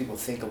sometimes people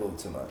think a little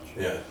too much.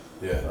 Yeah.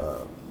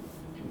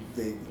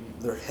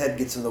 Their head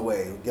gets in the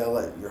way. You gotta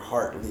let your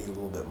heart lead a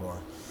little bit more.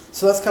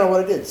 So that's kind of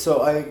what I did.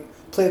 So I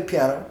played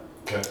piano.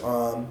 Okay.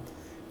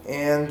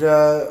 And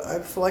I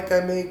feel like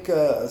I make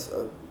a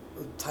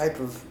type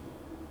of,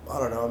 I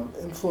don't know, I'm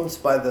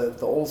influenced by the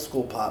old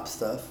school pop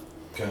stuff.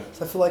 Okay.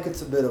 So I feel like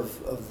it's a bit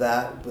of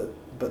that,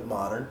 but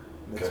modern,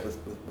 mixed Okay.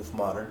 with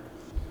modern.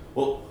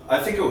 Well, I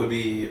think it'd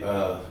be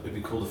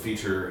cool to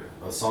feature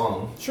a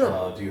song.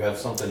 Sure. Do you have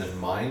something in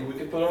mind we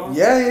could put on?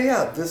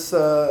 Yeah. This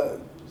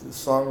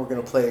song we're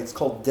gonna play, it's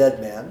called Dead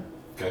Man.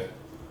 Okay.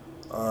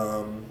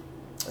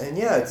 And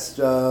yeah, it's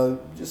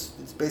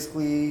it's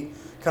basically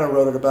kind of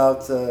wrote it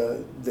about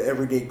the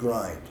everyday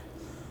grind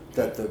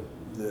that the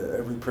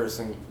every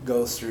person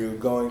goes through,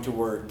 going to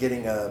work,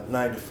 getting a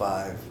 9 to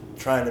 5,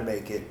 trying to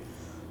make it.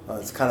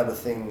 It's kind of a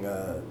thing,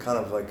 kind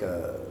of like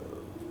a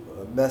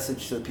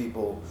message to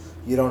people.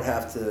 You don't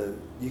have to.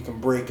 You can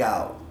break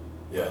out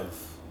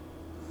of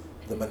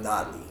the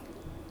monotony.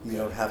 You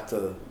don't have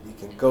to. You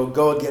can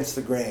go against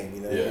the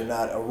grain. You're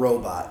not a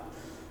robot.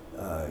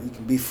 You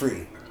can be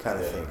free, kind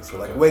of thing. So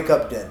like, wake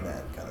up, dead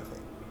man, kind of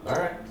thing. All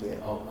right. Yeah.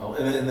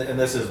 And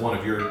this is one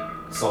of your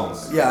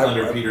songs. Yeah.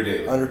 Under Peter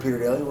Daly. Under Peter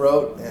Daly,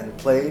 wrote and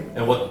played.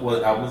 And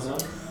what album is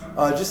it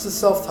on? Just a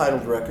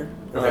self-titled record.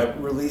 Okay.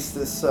 Released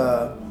this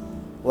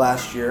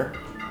last year.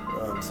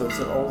 So it's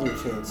an older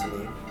tune to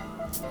me.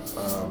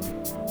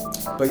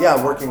 But yeah,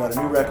 I'm working on a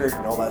new record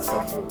and all that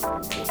stuff will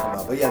come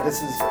out. But yeah,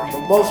 this is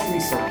the most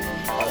recent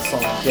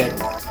song, Dead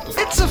Man.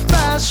 It's a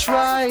fast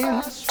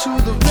ride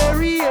to the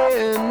very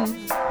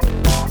end.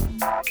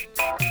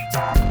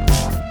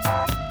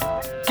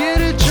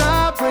 Get a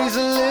job, raise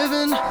a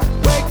living,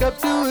 wake up,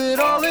 do it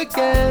all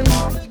again.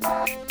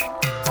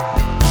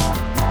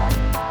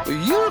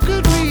 You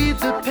could read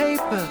the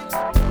paper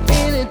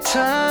any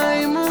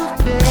time of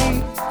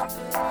day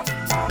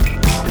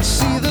and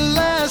see the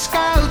last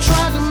guy who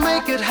tried to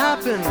make it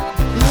happen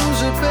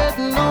lose it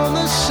betting on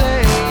the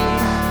same.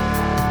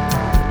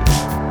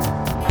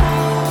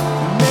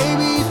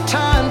 Maybe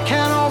time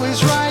can't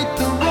always right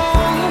the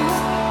wrong.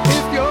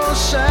 If you're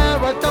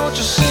sad, why don't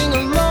you sing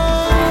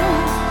along?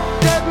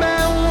 Dead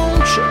man,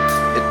 won't you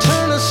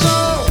eternal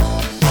song?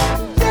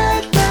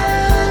 Dead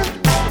man,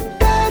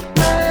 dead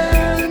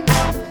man.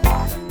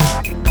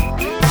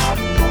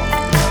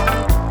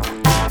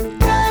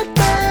 Dead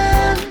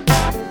man,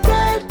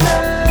 dead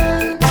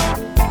man.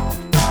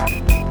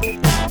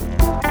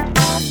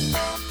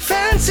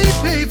 Fancy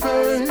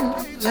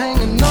papers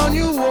hanging on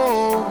your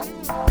wall.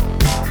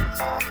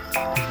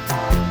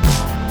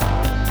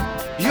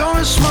 You're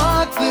a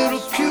smart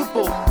little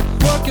pupil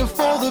working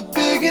for the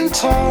big and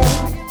tall.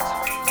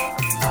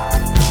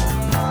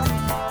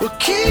 Well,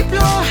 keep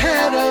your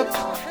head up,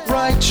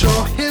 write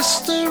your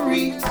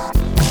history.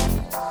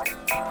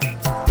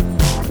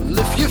 And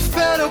if you're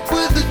fed up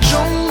with the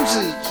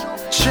Joneses,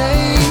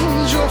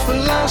 change your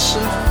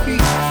philosophy.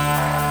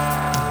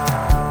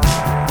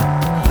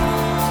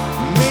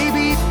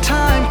 Maybe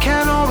time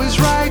can't always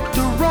right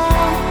the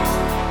wrong.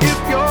 If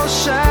you're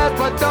sad,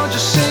 why don't you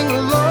sing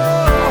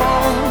along?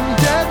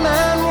 Dead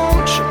man,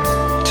 won't you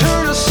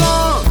turn a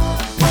song?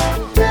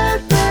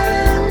 Dead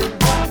man,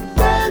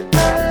 dead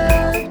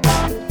man.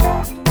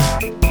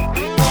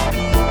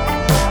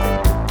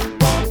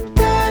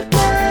 Dead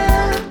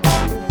man,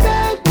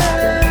 dead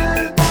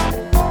man.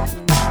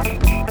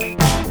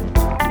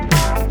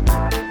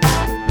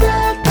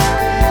 Dead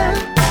man.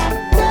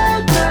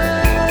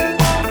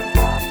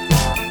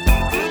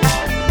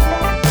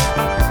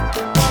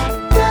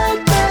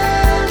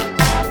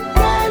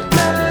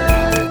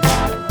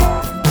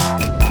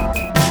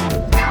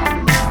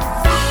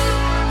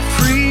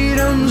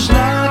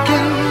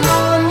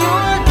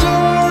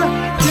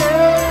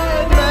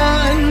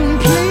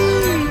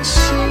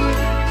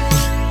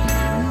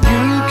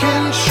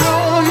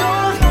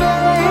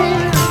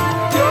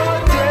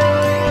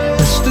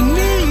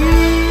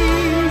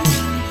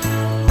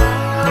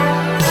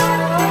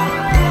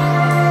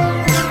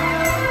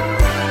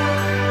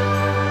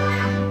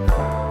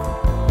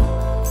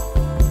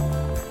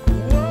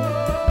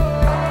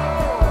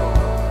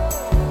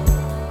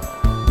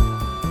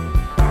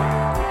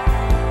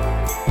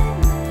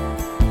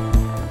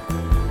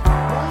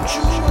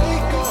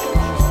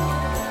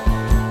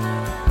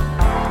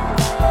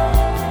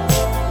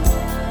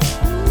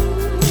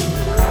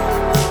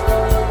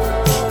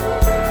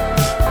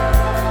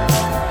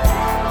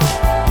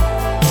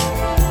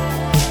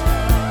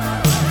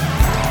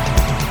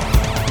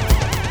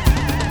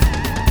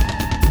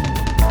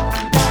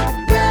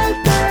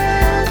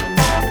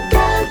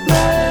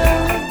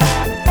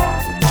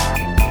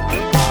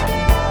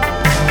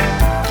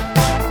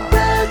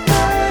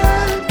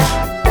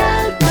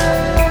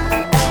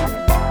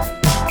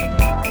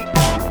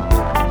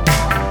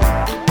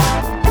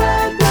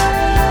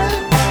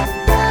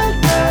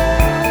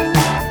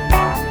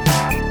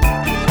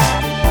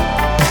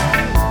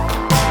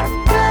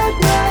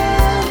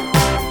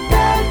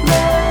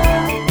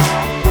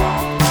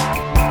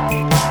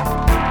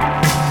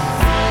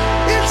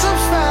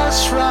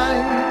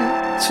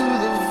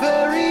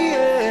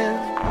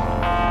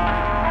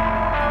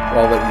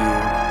 I'll let you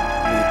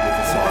lead with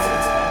the song.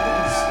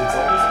 It's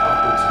always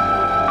awkward to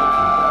know when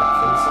looking back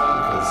for the song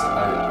because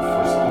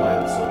for some of my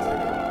episodes I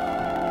go,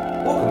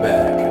 welcome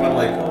back. And I'm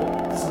like,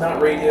 oh, this is not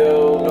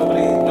radio.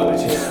 Nobody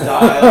changed the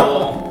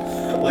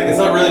dial. Like, it's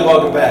not really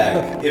welcome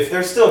back. If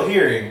they're still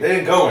hearing, they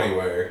didn't go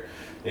anywhere,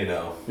 you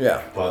know.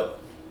 Yeah. But.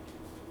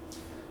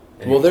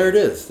 Well, there it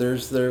is.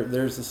 There's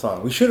the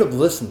song. We should have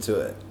listened to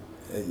it.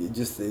 You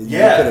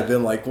Yeah. could have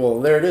been like,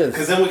 well, there it is.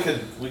 Because then we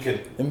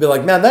could. And be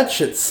like, man, that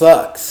shit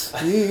sucks.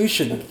 You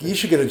should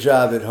get a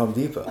job at Home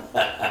Depot.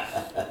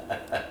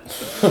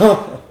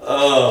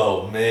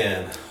 Oh,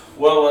 man.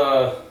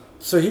 Well,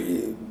 So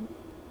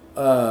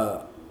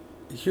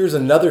here's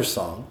another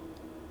song.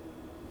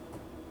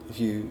 If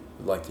you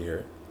would like to hear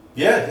it.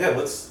 yeah,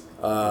 let's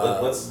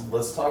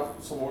talk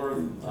some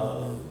more.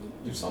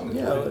 Your song.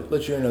 Yeah,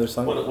 let's hear another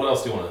song. What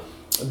else do you want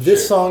to?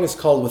 This song is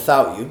called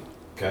 "Without You."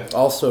 Okay.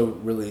 Also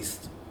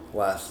released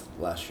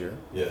last year.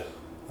 Yeah.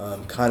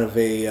 Kind of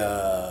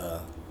a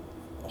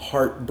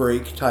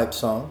heartbreak type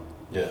song.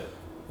 Yeah.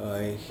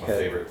 My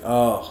favorite.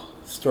 Oh,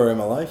 story of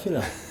my life, you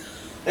know.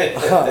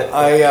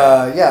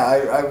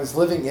 I was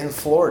living in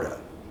Florida.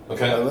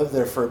 Okay. I lived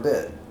there for a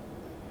bit.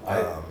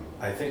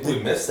 I think we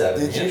missed that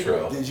in the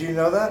intro. Did you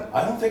know that?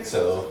 I don't think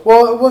so.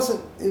 Well, it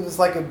wasn't. It was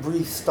like a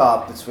brief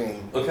stop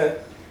between Okay.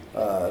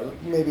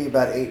 maybe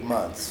about 8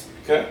 months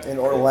Okay. in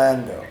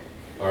Orlando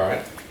All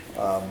right.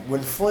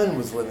 when Flynn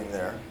was living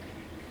there.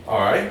 All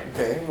right.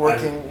 Okay,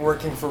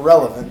 working for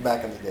Relevant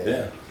back in the day.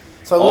 Yeah.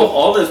 So I lived-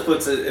 All this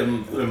puts it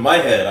in my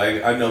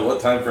head. I know what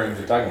time frames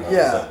you're talking about.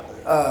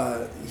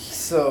 yeah.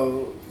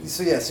 So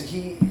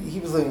he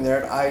was living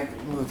there, and I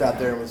moved out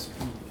there and was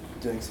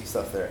doing some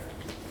stuff there.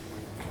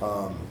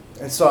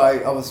 And so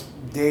I was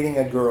dating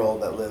a girl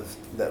that lived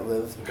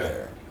Okay.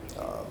 there,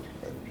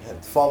 and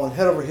had fallen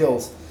head over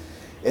heels.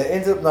 It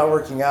ended up not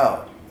working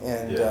out,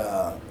 and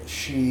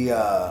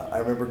I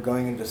remember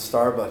going into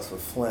Starbucks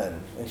with Flynn,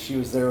 and she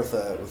was there with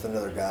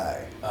another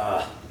guy.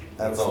 I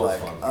That's was always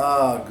like, fun.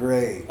 oh,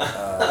 great,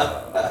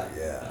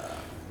 yeah,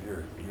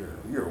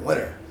 you're a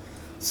winner.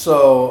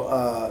 So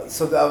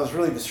I was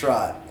really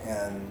distraught,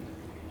 and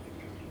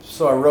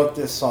so I wrote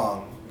this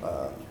song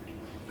Oh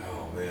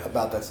man.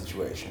 about that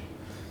situation.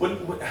 How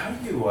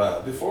do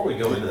you before we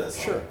go into that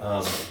song? Sure.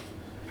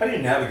 How do you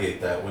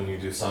navigate that when you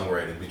do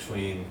songwriting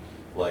between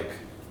like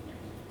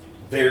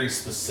very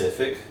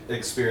specific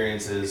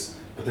experiences,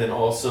 but then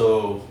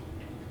also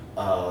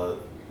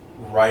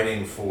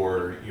writing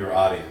for your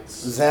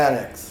audience?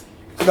 Xanax.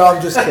 No,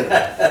 I'm just kidding.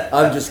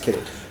 I'm just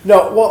kidding.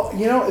 No, well,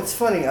 it's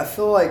funny. I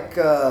feel like,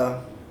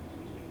 I've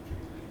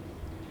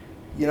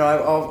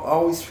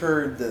always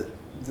heard that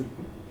the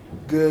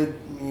good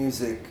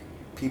music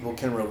people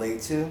can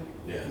relate to.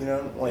 Yeah.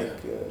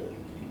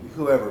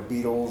 Whoever,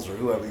 Beatles or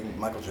whoever, even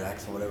Michael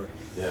Jackson, whatever.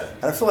 Yeah.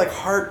 And I feel like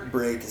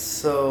heartbreak is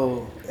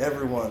so,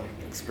 everyone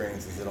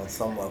experiences it on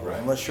some level, Right.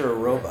 unless you're a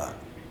robot.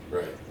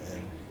 Right.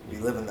 And we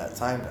live in that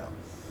time now.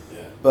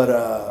 Yeah. But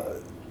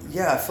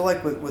I feel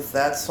like with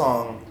that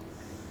song,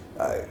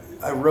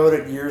 I wrote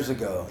it years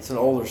ago. It's an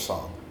older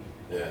song,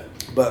 Yeah.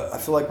 but I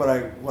feel like when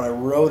I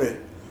wrote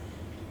it,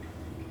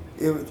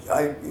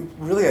 I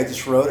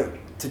just wrote it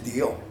to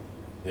deal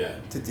Yeah.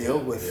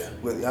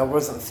 with. I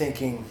wasn't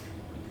thinking,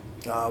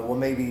 well,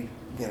 maybe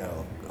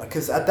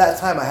because at that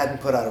time I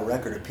hadn't put out a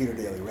record, a Peter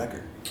Daly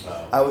record.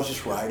 Oh. I was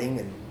just writing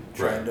and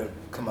trying Right. to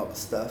come up with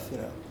stuff,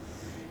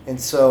 And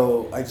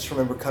so I just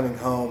remember coming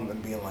home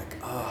and being like,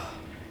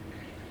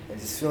 and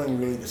just feeling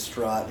really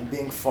distraught and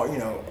being far,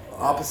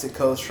 opposite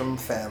coast from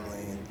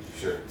family, and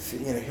Sure.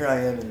 here I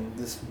am in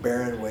this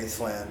barren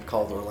wasteland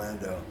called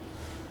Orlando,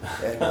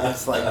 and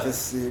it's like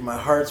this. My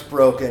heart's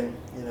broken,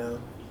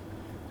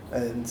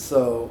 and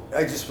so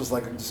I just was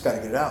like, I just got to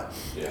get it out,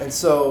 Yeah. and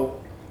so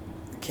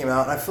it came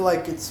out, and I feel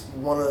like it's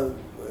one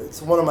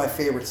of my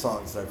favorite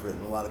songs that I've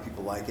written. A lot of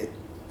people like it.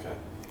 Okay.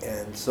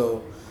 And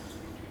so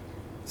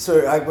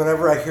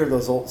whenever I hear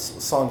those old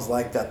songs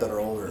like that are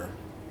older,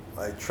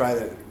 I try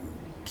to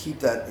keep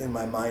that in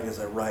my mind as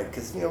I write.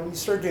 Because, when you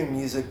start doing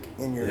music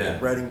and you're Yeah.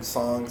 writing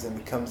songs and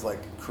it becomes like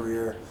a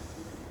career,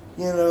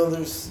 you're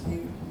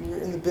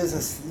in the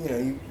business,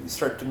 you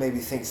start to maybe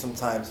think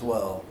sometimes,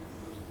 well,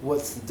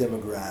 what's the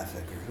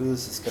demographic or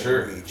who's this going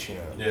Sure. to reach,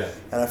 Yeah.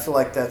 And I feel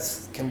like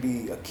can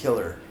be a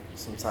killer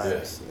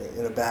sometimes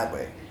in a bad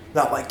way.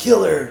 Not like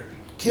killer,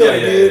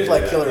 dude,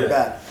 like killer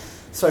bad.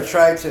 So I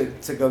try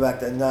to go back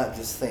to and not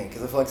just think,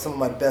 because I feel like some of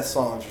my best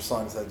songs are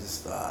songs I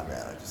just,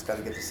 I just got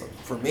to get this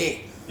for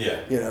me.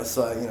 Yeah.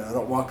 So I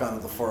don't walk onto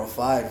the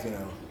 405,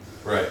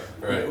 Right.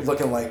 Right.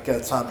 looking like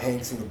Tom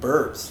Hanks in The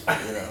Burbs,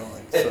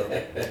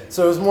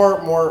 so it was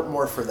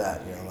more for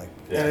that,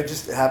 and it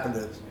just happened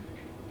to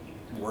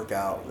work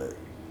out that,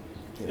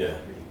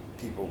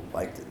 people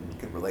liked it and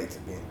could relate to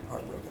being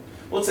heartbroken.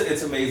 Well,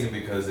 it's amazing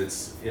because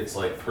it's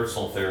like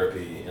personal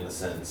therapy in a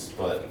sense,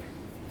 but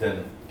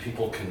then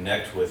people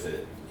connect with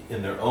it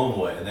in their own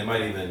way, and they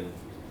might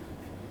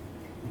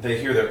they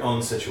hear their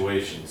own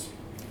situations.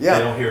 Yeah.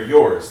 They don't hear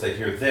yours; they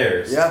hear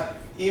theirs. Yeah.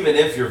 Even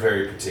if you're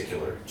very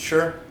particular,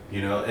 Sure.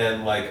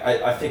 and like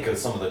I think of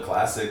some of the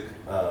classic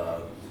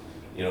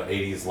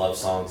 '80s love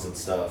songs and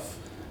stuff,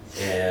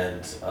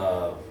 and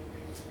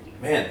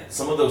man,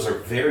 some of those are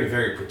very,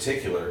 very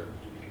particular,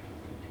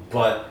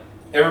 but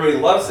everybody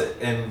loves it,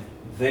 and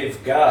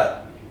they've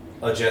got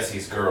a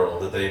Jesse's Girl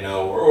that they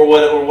know, or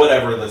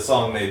whatever the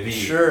song may be.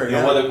 Sure, you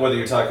know, whether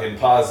you're talking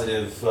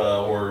positive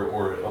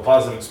or a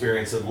positive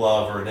experience of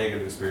love or a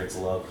negative experience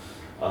of love,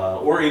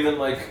 or even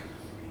like,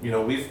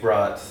 we've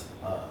brought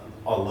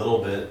a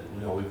little bit,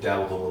 we've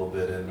dabbled a little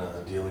bit in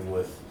dealing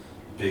with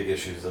big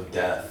issues of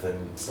death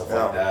and stuff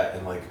like that,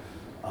 and like,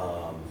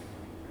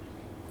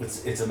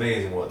 it's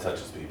amazing what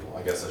touches people.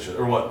 I guess I should,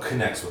 or what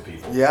connects with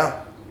people.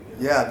 Yeah,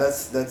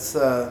 that's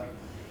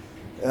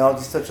and I'll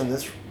just touch on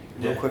this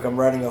real quick.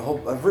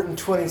 I've written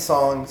 20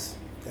 songs,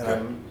 and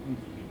I'm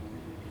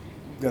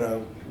gonna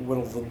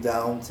whittle them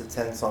down to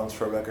 10 songs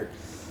for a record.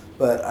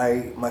 But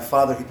my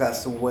father, he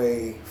passed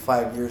away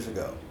 5 years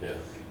ago. Yeah.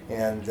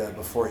 And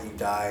before he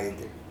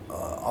died,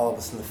 all of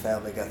us in the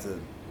family got to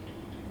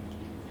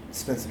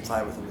spend some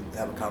time with him and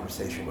have a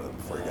conversation with him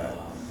before he died.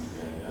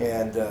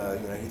 And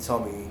he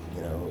told me,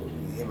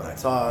 him and I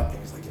talked, and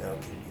he's like,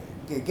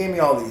 he gave me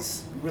all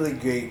these really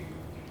great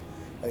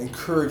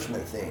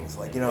encouragement things,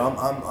 like,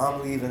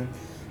 I'm leaving,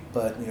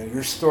 but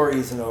your story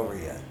isn't over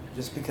yet.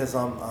 Just because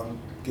I'm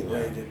getting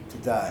ready to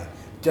die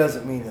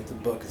doesn't mean that the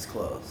book is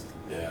closed.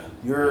 Yeah.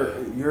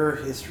 Your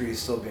history is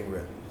still being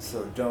written,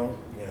 so don't,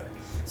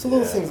 so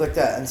little things like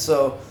that. And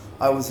so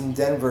I was in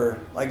Denver.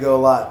 I go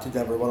a lot to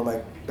Denver. One of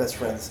my best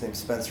friends named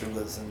Spencer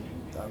lives in,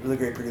 a really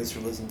great producer,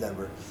 lives in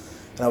Denver.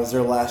 And I was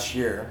there last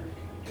year.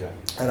 Okay.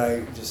 And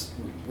I just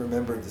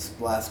remembered this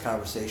last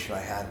conversation I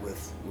had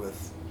with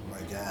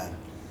my dad.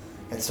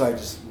 And so I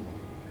just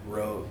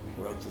wrote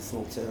this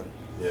little tune.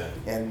 Yeah.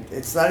 And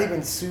it's not even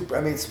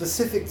it's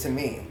specific to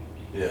me.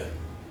 Yeah.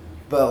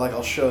 But like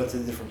I'll show it to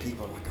different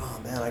people. I'm like, oh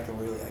man, I get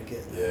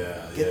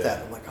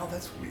that. I'm like, oh,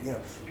 that's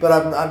But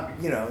I'm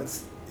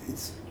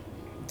it's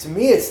to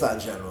me it's not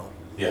general.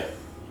 Yeah.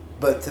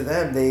 But to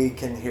them, they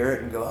can hear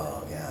it and go,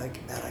 oh yeah, I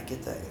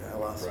get that. I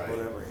lost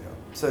whatever.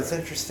 So it's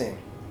interesting.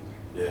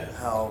 Yeah.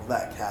 How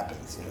that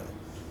happens.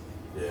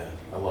 Yeah,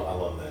 I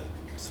love that.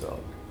 So.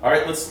 All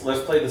right, let's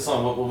play the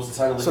song. What was the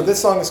title? So this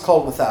song is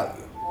called Without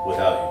You.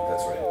 Without You.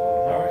 That's right.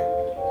 All right.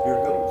 Here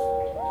it goes.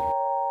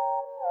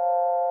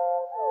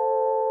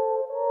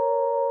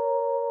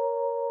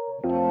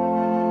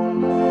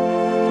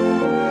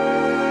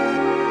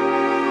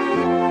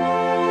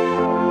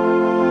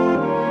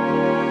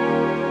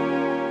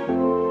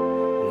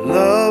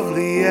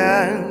 Lovely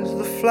as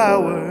the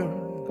flower,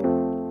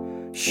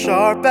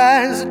 sharp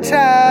as a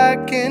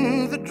tack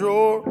in the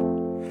drawer.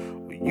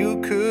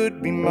 You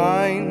could be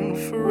mine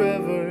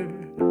forever.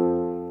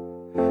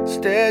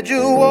 Instead,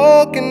 you're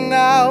walking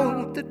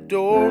out the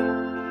door,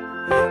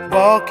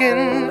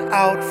 walking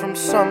out from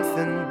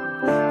something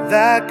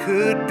that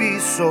could be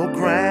so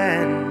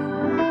grand.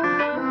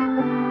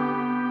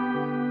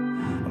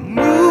 I'm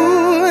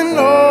moving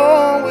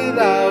on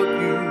without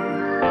you,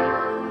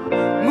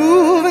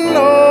 moving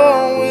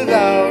on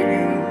without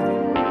you,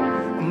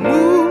 I'm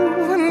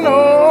moving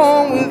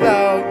on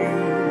without you.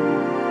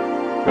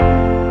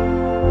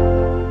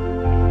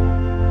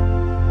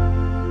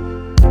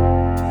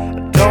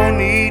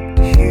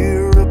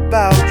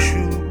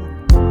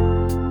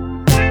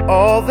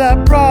 All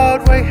that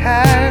Broadway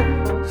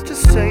has to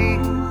say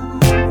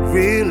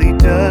really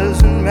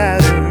doesn't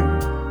matter.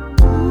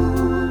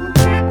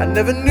 I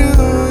never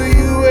knew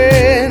you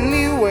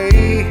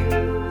anyway.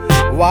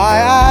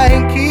 Why I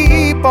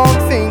keep on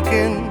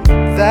thinking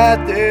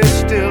that there's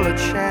still a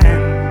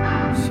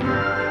chance.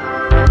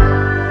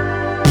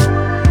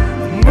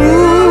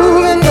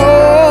 Moving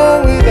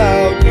on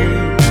without you,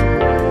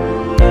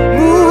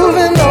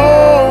 moving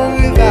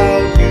on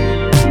without you.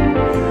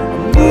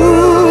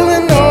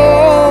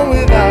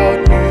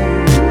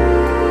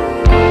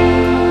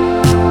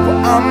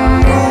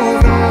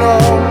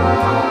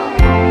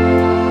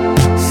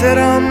 Said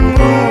I'm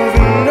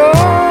moving on.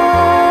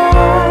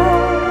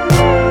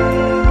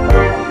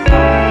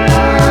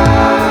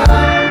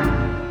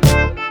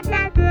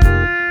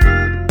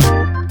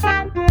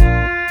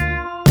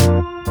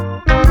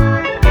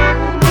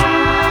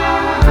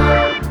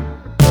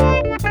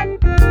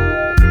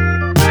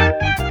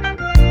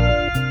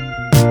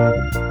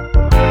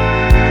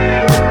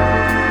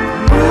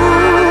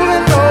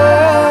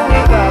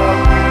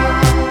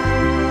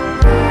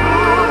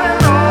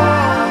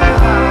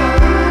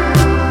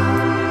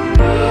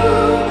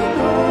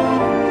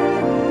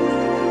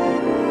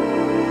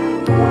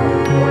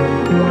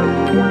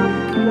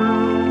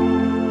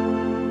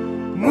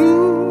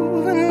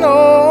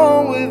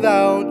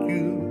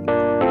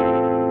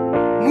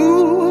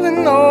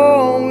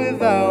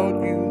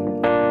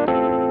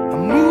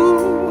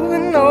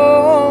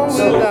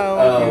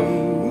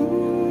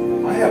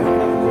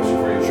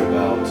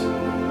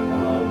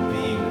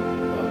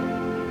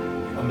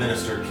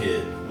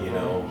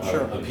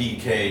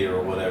 PK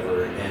or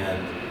whatever,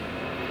 and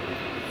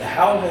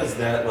how has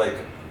that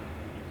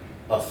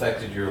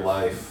affected your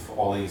life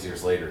all these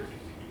years later?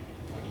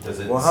 Does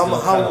it? Well,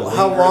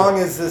 how long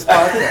is this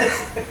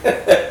podcast?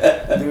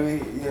 Do we,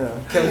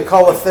 can we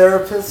call a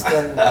therapist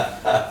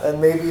and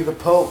maybe the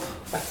Pope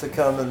to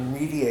come and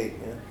mediate?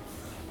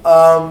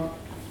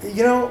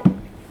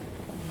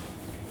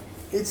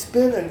 It's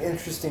been an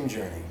interesting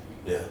journey.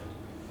 Yeah.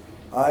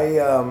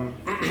 I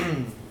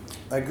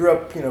grew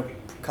up,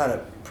 kind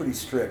of pretty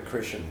strict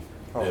Christian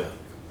home.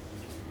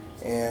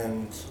 Yeah.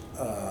 And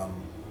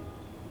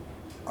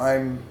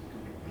I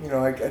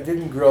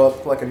didn't grow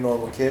up like a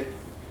normal kid.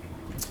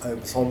 I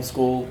was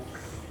homeschooled.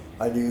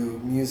 I knew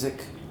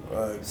music.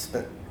 I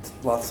spent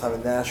lots of time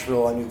in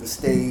Nashville. I knew the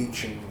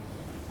stage and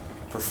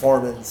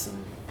performance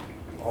and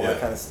all that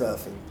kind of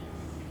stuff. And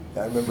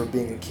I remember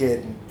being a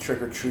kid and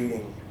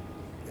trick-or-treating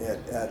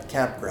at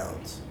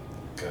campgrounds.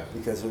 Okay.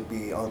 Because it would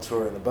be on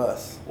tour in the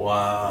bus.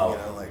 Wow.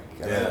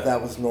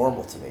 That was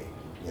normal to me.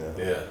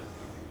 Yeah.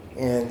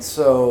 And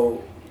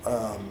so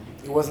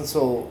it wasn't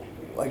until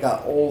I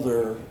got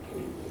older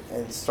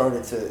and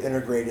started to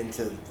integrate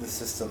into the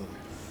system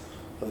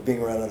of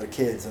being around other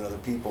kids and other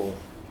people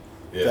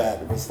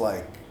that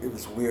it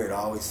was weird. I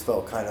always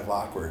felt kind of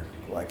awkward.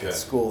 At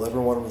school,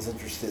 everyone was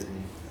interested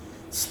in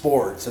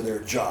sports and they were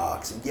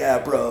jocks and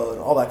bro and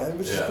all that kind of,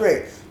 which is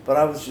great. But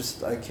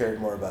I cared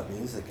more about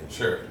music and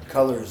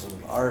colors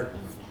and art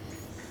and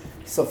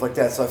stuff like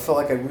that. So I felt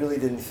like I really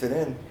didn't fit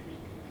in.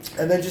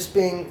 And then just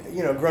being,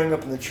 growing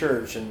up in the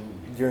church and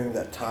during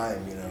that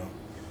time, it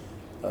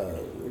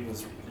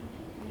was,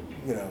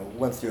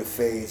 went through a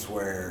phase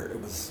where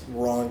it was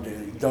wrong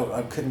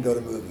I couldn't go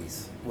to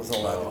movies. Wasn't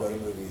allowed to go to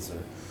movies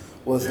or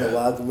wasn't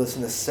allowed to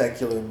listen to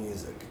secular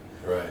music.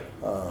 Right.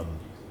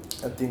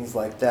 And things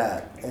like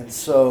that. And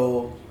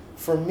so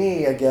for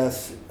me, I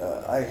guess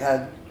I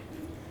had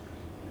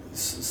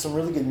some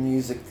really good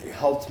music that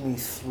helped me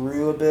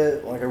through a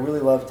bit. I really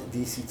loved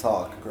DC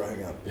Talk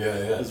growing up.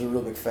 Yeah. I was a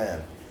real big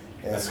fan.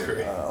 And, That's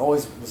great.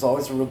 was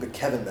always a real big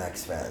Kevin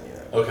Max fan,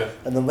 Okay.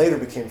 And then later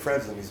became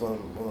friends with him. He's one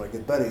of my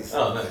good buddies.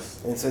 Oh, nice.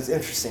 And so it's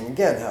interesting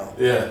again how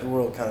the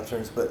world kind of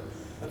turns. But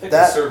I think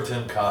I served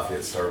him coffee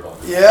at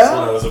Starbucks. Yeah.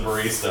 When I was a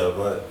barista,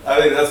 but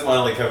I think that's my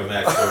only Kevin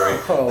Max story.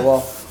 Oh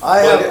well,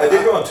 I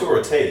did go on tour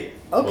with Tate.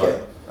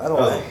 Okay.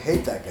 I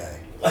hate that guy.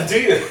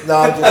 Do you? No,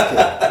 I'm just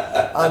kidding.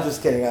 I'm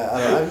just kidding.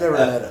 I've never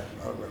met him.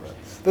 I don't remember that.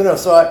 But no,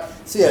 so I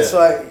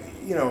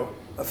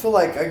feel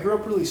like I grew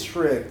up really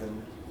strict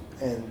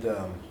and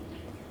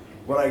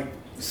when I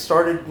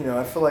started,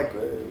 I feel like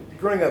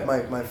growing up,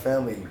 my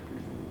family,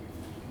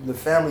 the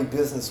family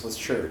business was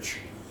church.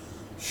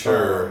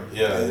 Sure.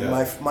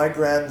 My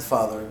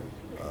grandfather,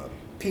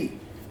 Pete,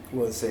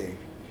 was a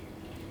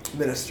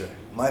minister.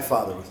 My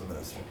father was a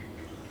minister.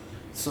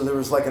 So there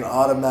was like an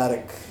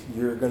automatic,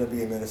 you're going to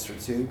be a minister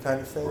too kind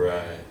of thing.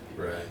 Right.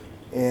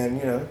 And,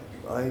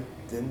 I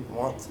didn't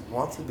want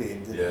to be.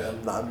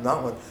 I'm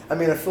not one. I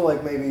mean, I feel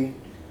like maybe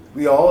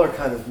we all are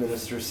kind of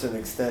ministers to an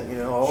extent,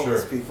 all of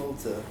these people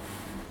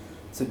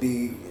to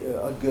be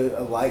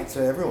a light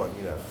to everyone,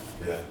 Yeah.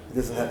 It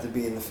doesn't have to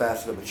be in the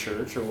facet of a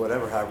church or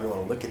whatever, however you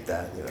want to look at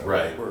that,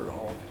 Right.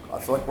 I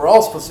feel like we're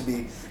all supposed to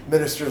be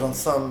ministers on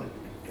some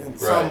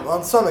extent,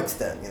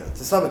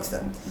 to some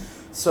extent.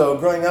 So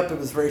growing up, it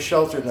was very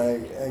sheltered,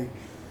 and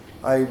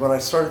when I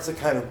started to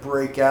kind of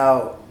break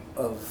out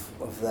of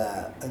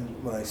that,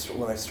 and when I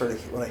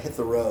hit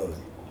the road,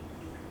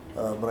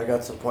 when I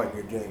got to the point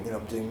where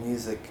I'm doing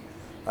music,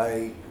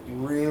 I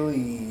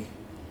really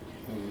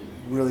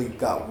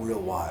got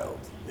real wild.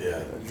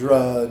 Yeah.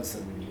 Drugs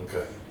and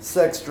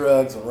sex,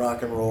 drugs, and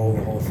rock and roll,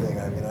 the whole thing.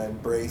 I mean, I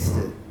embraced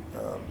it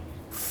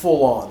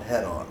full on,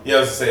 head on. Yeah, I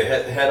was going to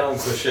say, head on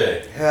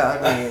cliche. Yeah,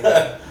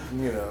 I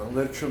mean,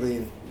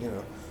 literally,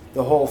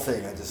 the whole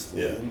thing. I just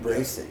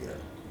embraced it,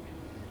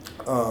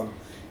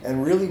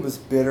 and really was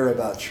bitter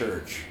about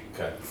church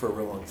for a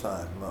real long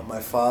time.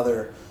 My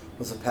father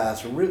was a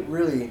pastor,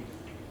 really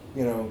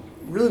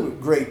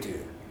great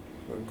dude.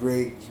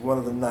 One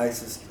of the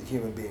nicest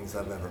human beings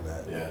I've ever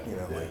met.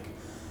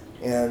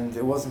 And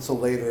it wasn't until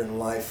later in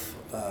life,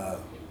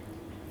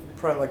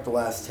 probably like the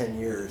last 10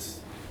 years,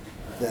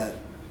 that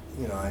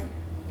I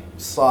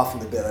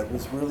softened a bit. I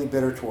was really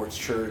bitter towards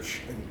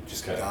church and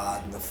just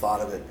God and the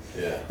thought of it.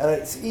 Yeah. And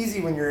it's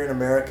easy when you're in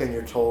America and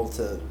you're told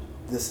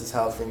this is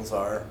how things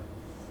are,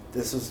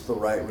 this is the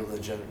right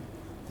religion,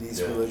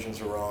 these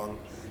religions are wrong,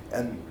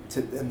 and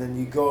then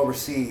you go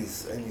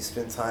overseas and you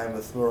spend time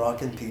with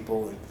Moroccan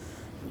people and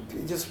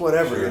just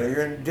whatever.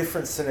 You're in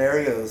different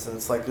scenarios, and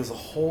it's like there's a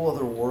whole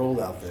other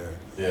world out there.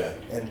 Yeah.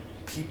 And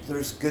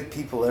there's good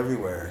people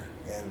everywhere,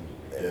 and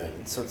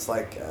so it's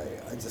like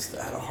I just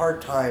had a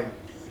hard time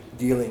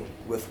dealing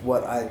with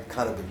what I'd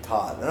kind of been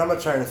taught. And I'm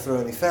not trying to throw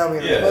any family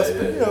under the bus,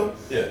 but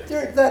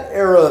during that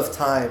era of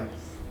time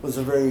was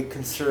a very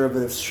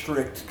conservative,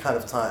 strict kind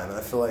of time, and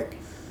I feel like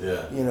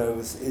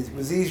it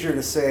was easier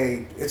to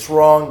say it's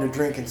wrong to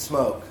drink and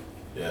smoke,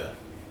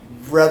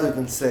 rather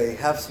than say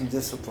have some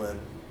discipline.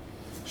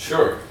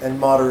 Sure. And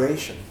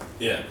moderation.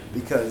 Yeah.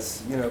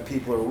 Because,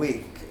 people are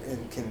weak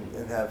and can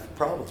have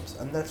problems.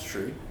 And that's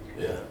true.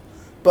 Yeah.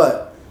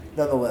 But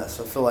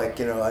nonetheless, I feel like,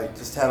 I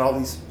just had all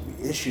these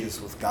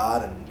issues with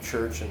God and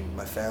church and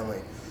my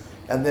family.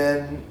 And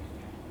then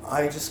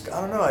I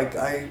don't know,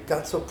 I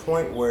got to a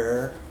point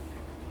where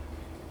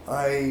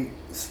I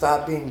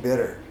stopped being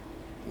bitter,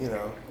 you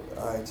know.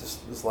 I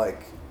just was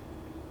like,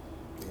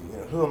 you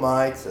know, who am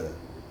I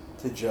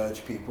to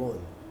judge people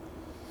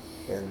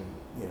and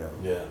you know,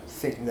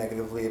 think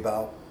negatively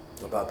about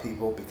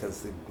people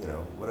because they, you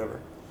know, whatever.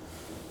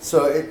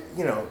 So it,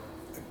 you know,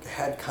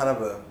 had kind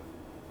of a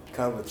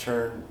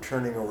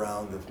turning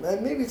around of,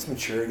 maybe it's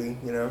maturity,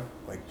 you know,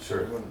 like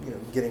when, you know,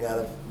 getting out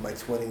of my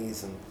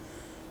 20s and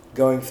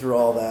going through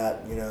all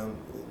that, you know,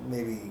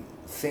 maybe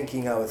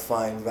thinking I would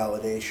find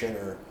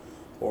validation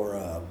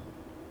or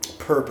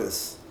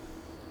purpose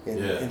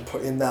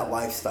in that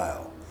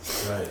lifestyle.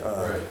 Right.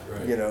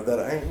 You know, that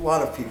a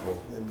lot of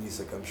people in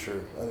music, I'm sure,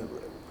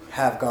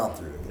 have gone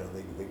through. You know,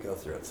 they go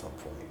through at some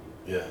point.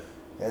 Yeah.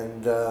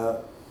 And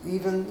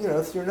even, you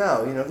know, through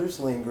now, you know, there's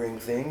lingering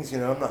things. You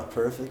know, I'm not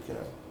perfect. You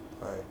know,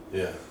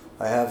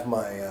 I have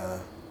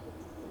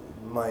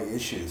my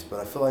issues, but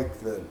I feel like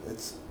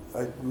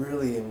I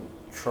really am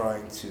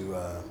trying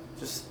to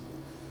just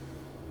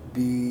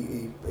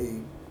be a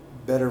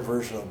better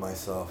version of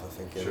myself. I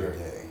think every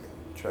day,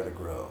 and try to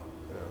grow.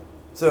 You know,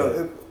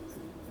 so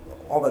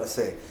all that to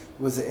say, it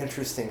was an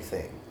interesting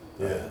thing.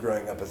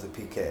 Growing up as a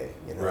PK,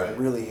 you know, I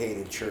really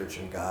hated church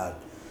and God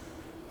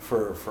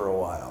for a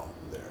while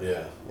there.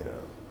 Yeah. You know.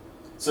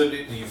 So do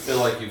you feel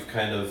like you've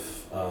kind of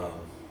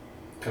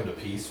come to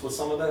peace with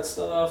some of that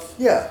stuff?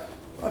 Yeah,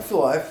 I feel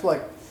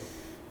like,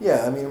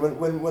 yeah. I mean,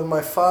 when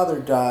my father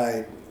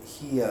died,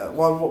 he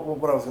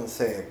what I was going to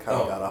say, I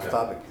kind of got off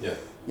topic. Yeah.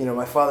 You know,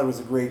 my father was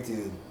a great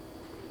dude,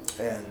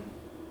 and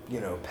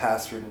you know,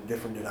 pastored in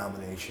different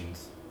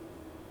denominations.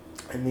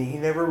 I mean, he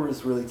never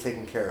was really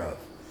taken care of.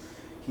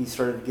 He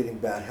started getting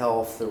bad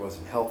health. There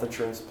wasn't health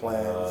insurance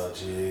plans. Oh,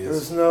 jeez.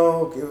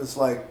 It was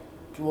like,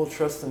 we'll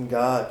trust in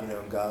God, you know,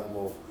 and God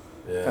will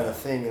kind of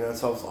thing, you know.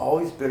 So I was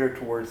always bitter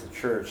towards the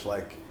church.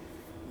 Like,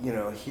 you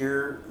know,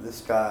 here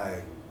this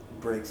guy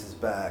breaks his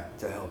back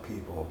to help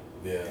people.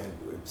 Yeah. And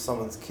if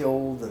someone's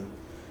killed in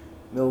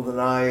the middle of the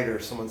night or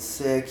someone's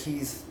sick,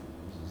 he's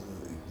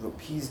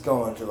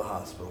going to the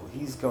hospital.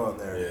 He's going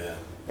there. Yeah.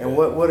 And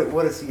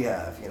what does he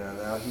have? You know,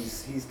 now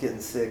he's getting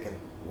sick and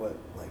what.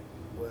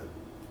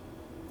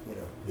 You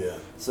know. Yeah.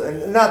 So,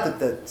 and not that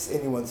that's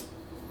anyone's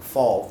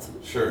fault.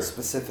 Sure.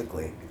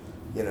 Specifically,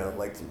 you know,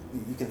 like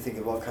you can think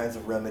of all kinds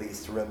of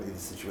remedies to remedy the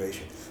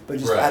situation. But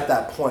just at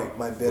that point,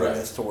 my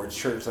bitterness towards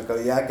church, like, oh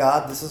yeah,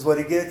 God, this is what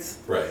he gets.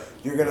 Right.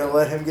 You're gonna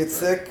let him get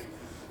sick.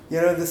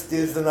 You know, this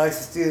dude's the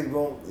nicest dude.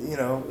 Well, you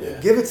know,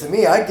 give it to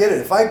me. I get it.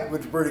 If I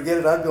were to get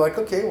it, I'd be like,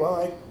 okay,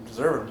 well, I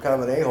deserve it. I'm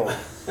kind of an a-hole.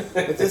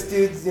 But this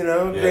dude's, you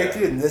know, great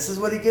dude, and this is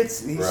what he gets.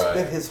 He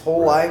spent his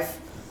whole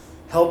life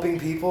helping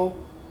people.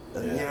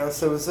 You know,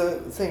 so it was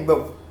a thing.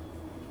 But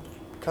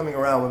coming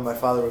around when my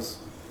father was,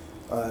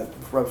 right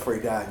before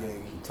he died, you know,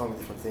 he told me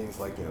different things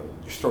like, you know,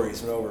 your story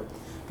isn't over.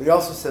 But he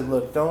also said,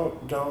 look, don't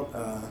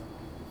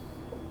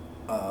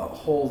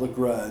hold a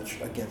grudge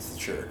against the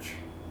church.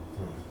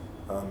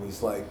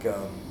 He's like,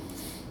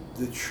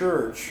 the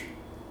church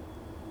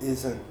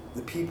isn't,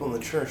 the people in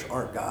the church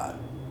aren't God.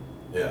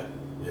 Yeah.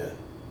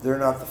 They're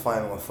not the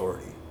final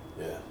authority.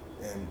 Yeah.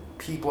 And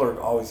people are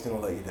always going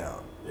to let you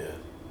down. Yeah.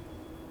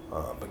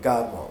 But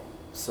God won't.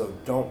 So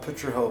don't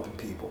put your hope in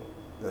people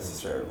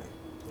necessarily.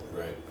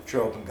 Right. Put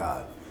your hope in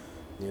God.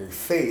 Your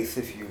faith,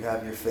 if you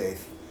have your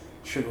faith,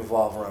 should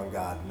revolve around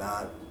God,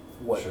 not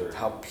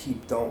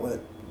don't let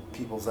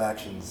people's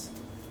actions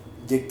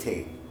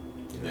dictate.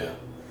 You know?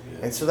 Yeah.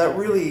 And so that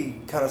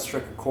really kind of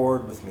struck a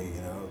chord with me.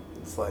 You know,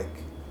 it's like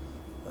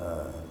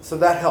so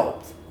that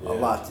helped a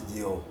lot to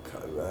deal.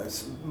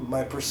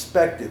 My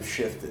perspective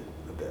shifted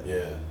a bit.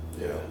 Yeah.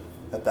 You know,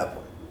 at that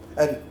point,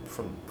 and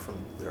from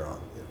there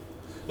on.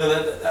 No,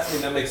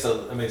 that makes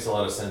a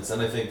lot of sense,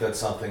 and I think that's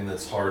something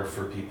that's hard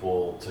for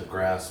people to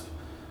grasp,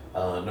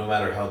 no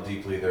matter how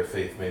deeply their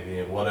faith may be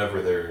in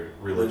whatever their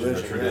religion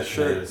or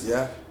tradition is.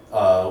 Yeah.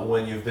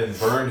 When you've been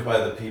burned by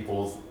the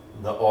people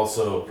that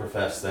also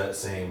profess that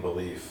same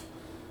belief,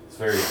 it's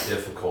very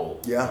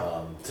difficult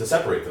to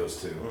separate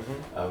those two.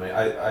 Mm-hmm. I mean,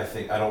 I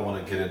think I don't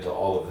want to get into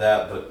all of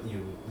that, but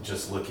you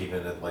just look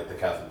even at like the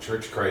Catholic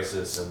Church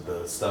crisis and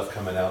the stuff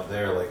coming out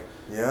there. Like,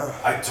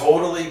 I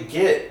totally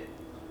get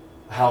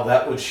how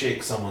that would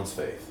shake someone's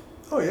faith.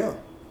 Oh yeah.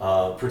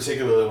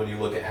 Particularly when you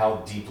look at how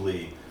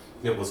deeply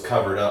it was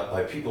covered up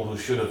by people who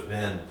should have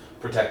been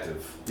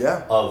protective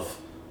of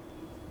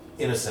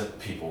innocent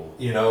people,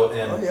 you know,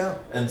 and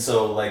and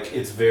so like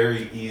it's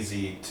very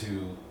easy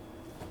to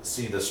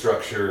see the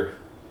structure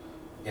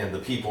and the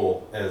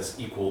people as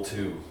equal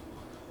to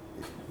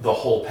the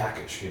whole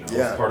package, you know,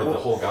 as part of the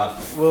whole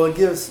God. Well, it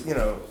gives, you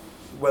know,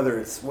 whether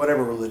it's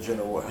whatever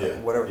religion or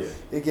whatever,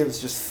 it gives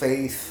just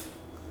faith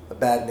a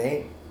bad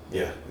name.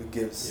 Yeah. It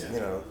gives,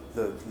 you know,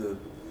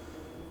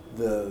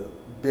 the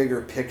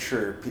bigger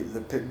picture.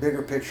 The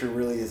bigger picture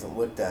really isn't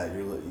looked at.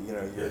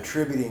 You're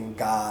attributing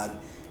God,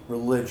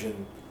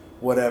 religion,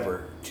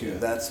 whatever to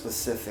that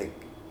specific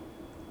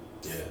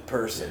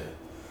person,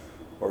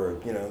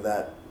 or you know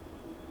that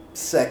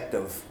sect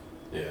of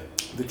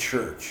the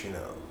church. You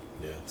know,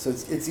 Yeah. So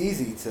it's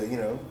easy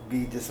to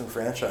be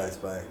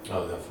disenfranchised by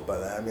Definitely.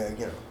 that. I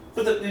mean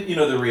But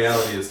the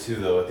reality is too,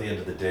 though, at the end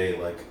of the day,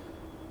 like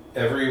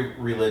every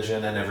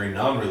religion and every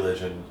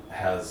non-religion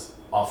has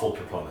awful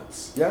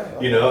proponents. Yeah.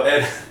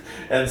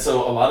 And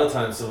so a lot of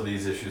times some of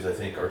these issues I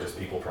think are just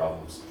people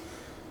problems.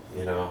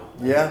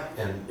 Yeah.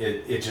 And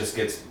it just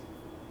gets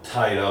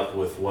tied up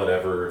with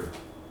whatever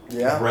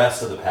Yeah.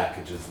 rest of the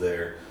package is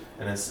there,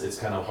 and it's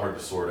kind of hard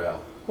to sort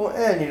out. Well,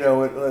 and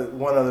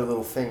one other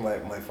little thing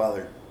my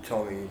father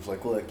told me, he was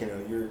like, look, he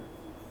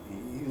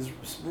was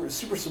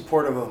super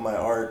supportive of my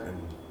art and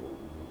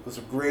was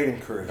a great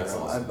encourager. That's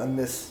awesome. I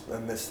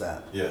miss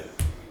that. Yeah.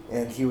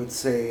 And he would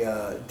say,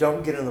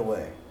 don't get in the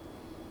way.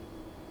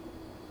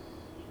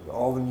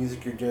 All the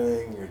music you're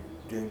doing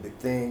big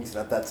things, and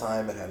at that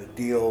time it had a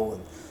deal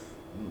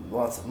and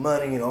lots of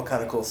money and all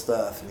kind of cool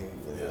stuff.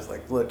 And he was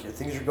like, look, your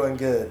things are going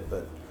good,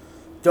 but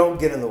don't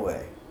get in the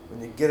way.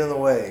 When you get in the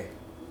way,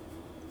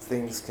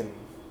 things can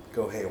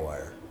go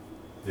haywire.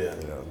 Yeah.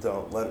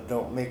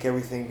 Don't make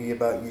everything be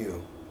about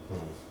you.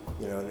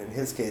 Hmm. And in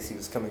his case, he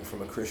was coming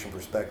from a Christian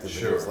perspective.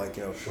 Sure. And it was like,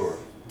 Sure.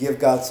 give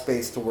God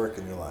space to work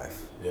in your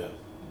life. Yeah.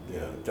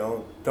 Yeah.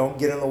 Don't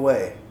get in the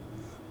way.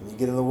 When you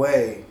get in the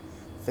way,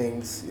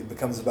 it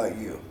becomes about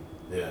you.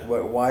 Yeah.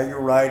 Why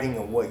you're writing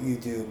and what you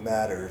do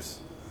matters.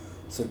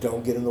 So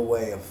don't get in the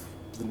way of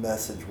the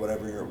message, what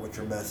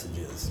your message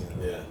is.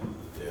 Yeah.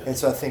 Yeah. And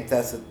so I think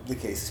that's the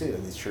case too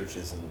in these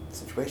churches and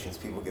situations.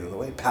 People get in the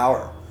way.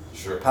 Power.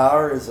 Sure.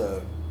 Power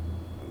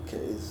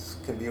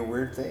can be a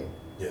weird thing.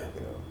 Yeah.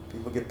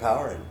 People get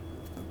power and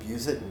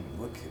abuse it, and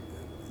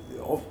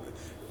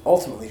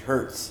ultimately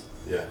hurts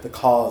Yeah.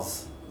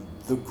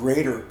 the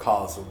greater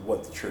cause of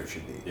what the church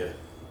should be. Yeah.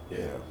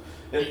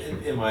 Yeah.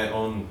 In my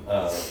own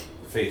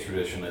faith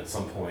tradition, at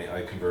some point,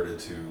 I converted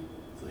to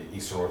the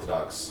Eastern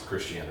Orthodox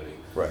Christianity.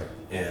 Right.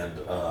 And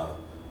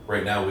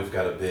right now, we've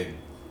got a big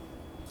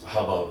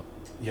hubbub.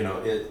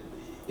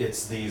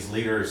 It's these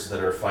leaders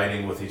that are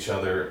fighting with each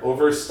other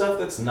over stuff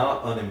that's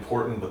not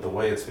unimportant, but the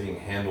way it's being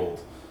handled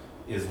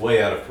is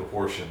way out of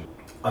proportion.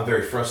 I'm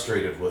very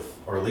frustrated with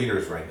our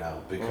leaders right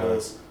now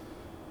because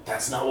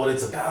that's not what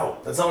it's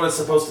about. That's not what it's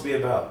supposed to be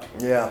about.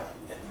 Yeah.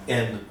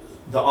 And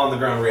the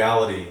on-the-ground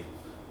reality,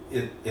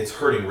 it's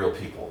hurting real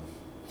people.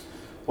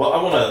 Well,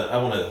 I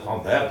wanna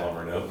on that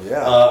bummer note.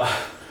 Yeah.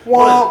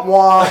 Wah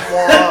wah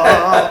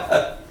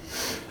wah.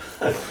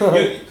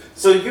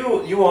 So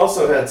you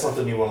also had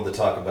something you wanted to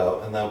talk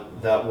about, and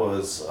that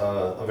was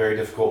a very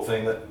difficult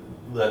thing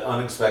that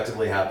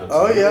unexpectedly happened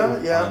to you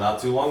not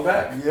too long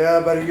back. Yeah,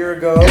 about a year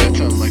ago.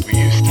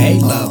 Hey,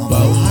 love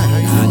boat,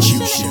 not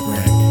you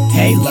shipwreck.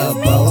 Hey, love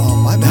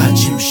boat, not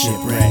you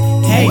shipwreck.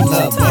 Hey,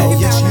 love boat,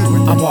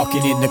 I'm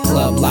walking in the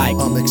club like,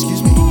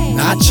 excuse me?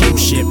 not you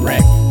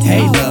shipwreck.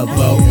 Hey, love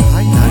boat,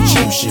 not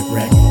you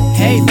shipwreck.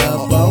 Hey,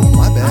 love boat,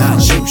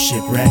 not you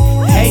shipwreck.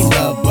 Hey,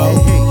 love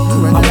boat,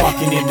 I'm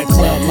walking in the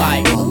club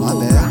like, My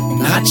bad.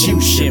 not you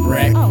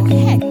shipwreck. Oh,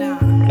 heck nah.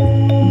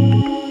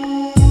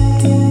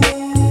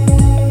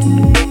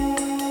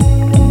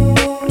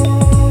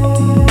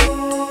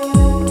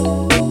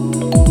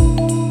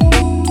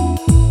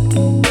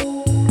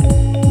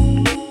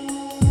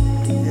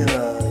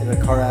 In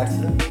a car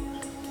accident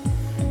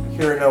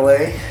here in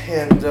LA,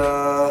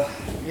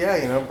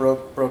 and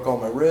broke all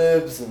my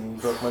ribs and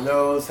broke my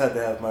nose. Had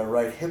to have my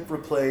right hip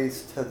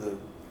replaced. Had to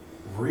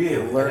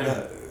Really? learn.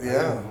 I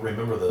didn't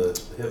remember the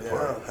hip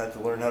part. Had to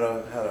learn how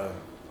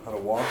to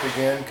walk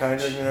again,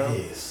 kind of.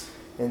 Jeez.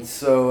 And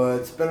so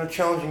it's been a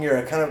challenging year.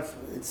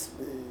 It's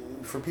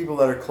for people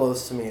that are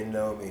close to me and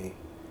know me.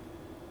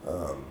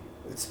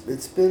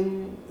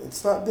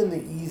 It's not been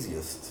the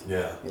easiest.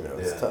 Yeah.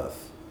 It's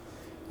tough.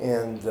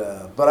 And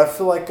but I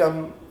feel like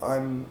I'm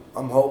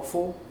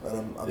hopeful,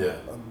 and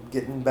I'm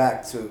getting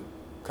back to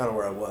kind of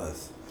where I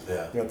was.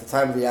 Yeah. At the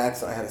time of the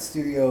accident, I had a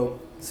studio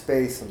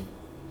space and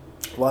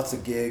lots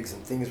of gigs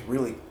and things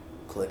really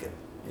clicking.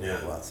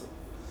 Lots of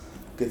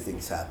good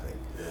things happening.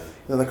 Yeah.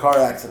 Then the car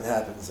accident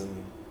happens,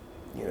 and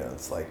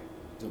it's like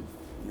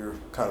you're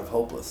kind of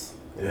hopeless.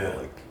 Yeah.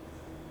 Like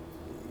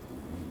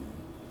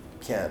you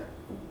can't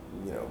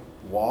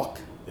walk.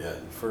 Yeah.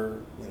 For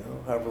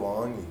however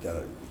long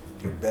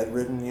you're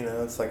bedridden.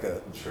 It's like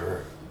a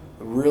Sure.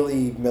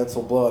 really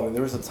mental blow. I mean,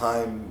 there was a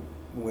time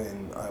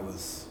when I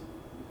was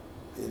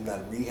in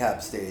that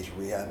rehab stage,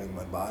 rehabbing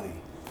my body,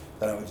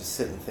 that I would just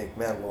sit and think,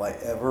 man, will I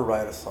ever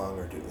write a song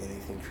or do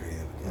anything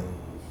creative again?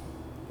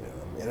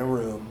 I'm in a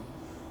room,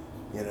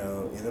 in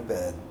a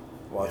bed,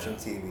 watching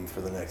TV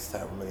for the next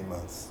however many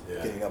months,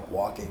 getting up,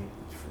 walking,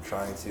 for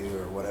trying to,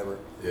 or whatever.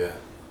 Yeah.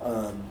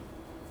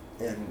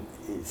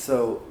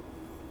 So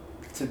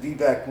to be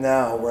back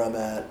now where I'm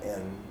at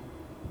and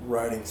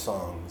writing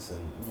songs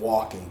and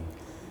walking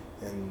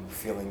and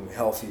feeling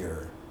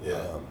healthier,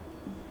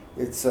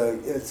 it's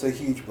a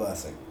huge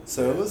blessing.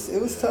 So it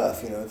was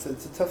tough.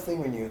 It's a tough thing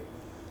when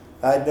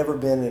I'd never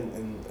been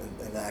in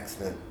an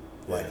accident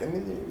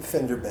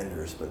fender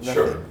benders, but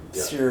nothing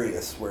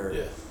serious where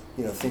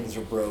things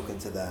are broken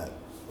to that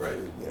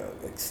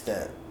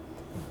extent.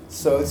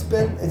 So it's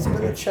been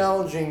a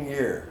challenging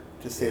year.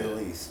 to say the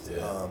least.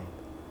 Yeah.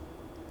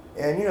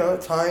 And you know,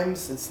 at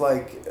times it's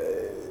like,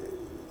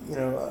 you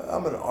know,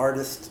 I'm an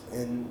artist,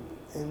 and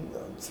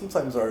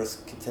sometimes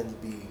artists can tend to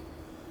be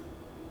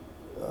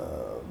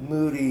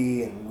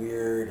moody and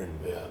weird, and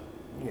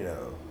you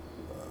know,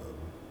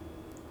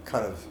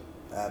 kind of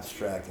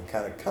abstract and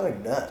kind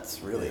of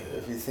nuts, really,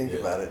 if you think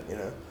about it, you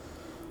know.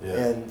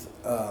 And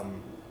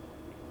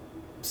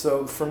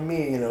so for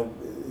me, you know,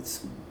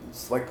 it's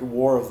like a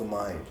war of the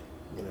mind,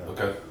 you know.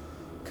 Okay.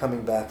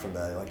 Coming back from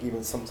that, like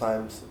even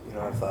sometimes, you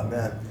know, I thought,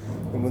 man,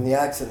 when the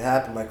accident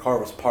happened, my car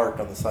was parked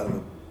on the side of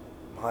the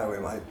highway.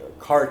 My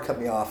car had cut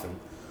me off, and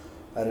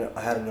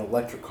I had an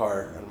electric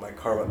car, and my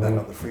car went back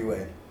on the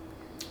freeway.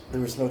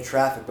 There was no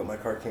traffic, but my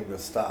car came to a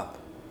stop,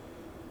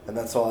 and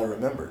that's all I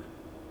remembered.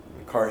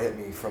 The car hit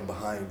me from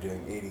behind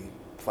doing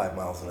 85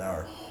 miles an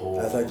hour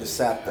as I just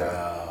sat there.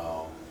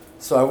 Wow.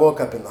 So I woke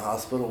up in the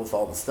hospital with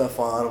all the stuff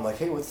on. I'm like,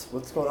 hey,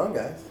 what's going on,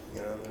 guys?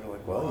 You know, and they're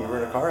like, well, you were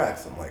in a car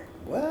accident. I'm like,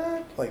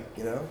 what? Like,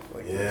 you know,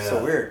 like it's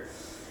so weird.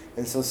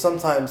 And so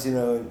sometimes, you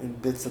know, in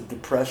bits of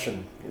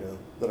depression, you know,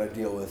 that I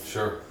deal with.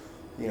 Sure.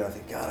 You know, I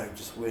think, God, I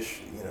just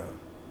wish, you know,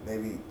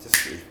 maybe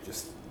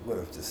just would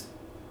have just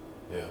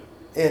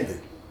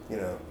ended, you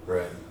know.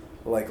 Right.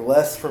 Like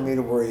less for me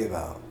to worry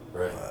about.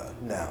 Right.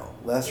 Now,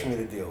 less for me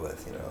to deal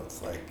with. You know,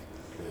 it's like,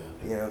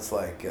 you know, it's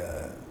like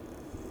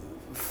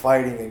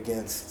fighting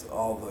against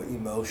all the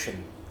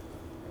emotion,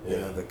 you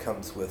know, that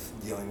comes with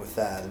dealing with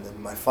that, and then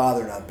my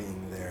father not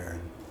being there,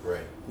 and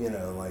you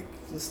know, like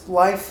just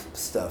life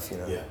stuff, you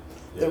know.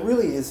 That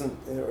really isn't.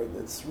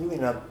 It's really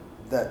not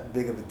that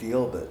big of a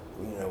deal, but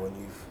you know, when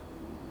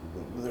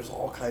there's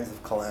all kinds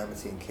of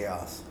calamity and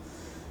chaos.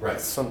 Right.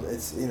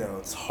 It's you know,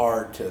 it's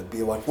hard to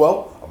be like,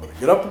 well, I'm gonna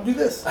get up and do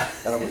this,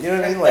 and I'm, you know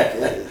what I mean? Like,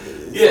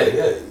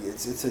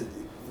 it's a,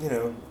 you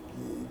know,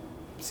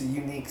 it's a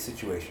unique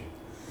situation.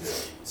 Yeah.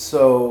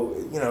 So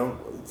you know,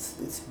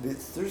 it's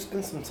there's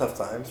been some tough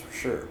times for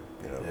sure,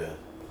 you know. Yeah.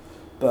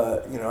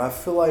 But you know, I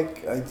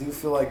do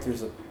feel like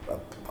there's a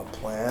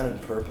plan and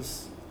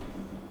purpose,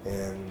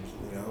 and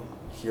you know,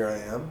 here I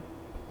am,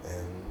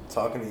 and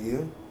talking to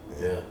you.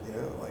 And, you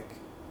know, like.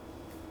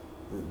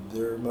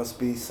 There must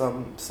be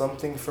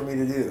something for me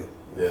to do.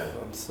 Yeah.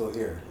 I'm still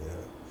here. You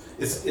know.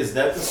 Is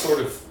that the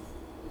sort of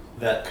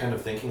that kind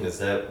of thinking? Is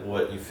that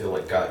what you feel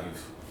like got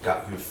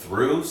you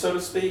through, so to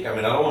speak? I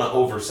mean, I don't want to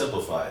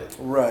oversimplify it.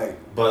 Right.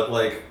 But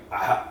like,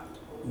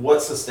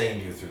 what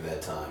sustained you through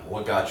that time?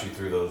 What got you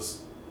through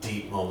those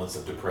deep moments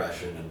of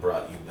depression and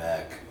brought you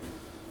back?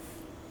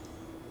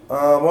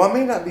 Well, I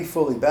may not be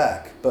fully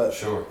back, but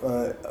sure.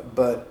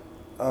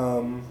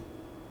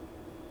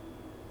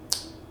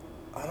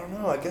 I don't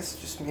know. I guess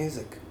just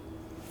music,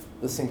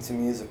 listening to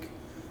music,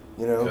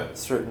 you know,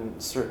 certain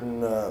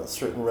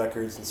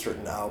records and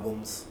certain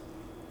albums,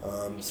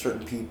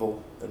 certain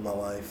people in my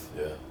life.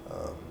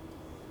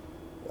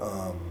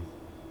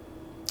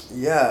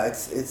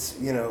 It's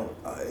you know,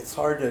 it's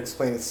hard to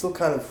explain. It's still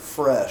kind of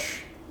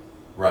fresh.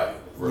 Right.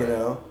 You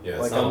know, yeah,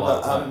 like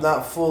I'm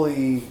not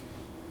fully.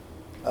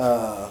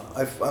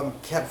 I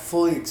can't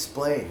fully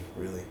explain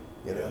really,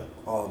 you know,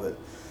 all of it,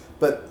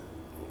 but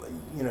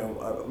you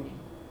know.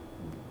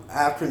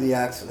 After the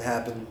accident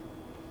happened,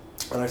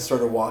 and I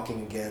started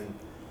walking again,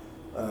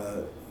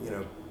 you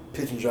know,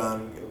 Pigeon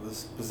John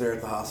was there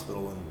at the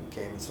hospital and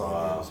came and saw me.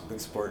 It was a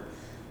big support.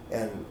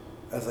 And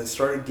as I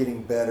started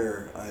getting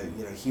better,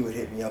 you know, he would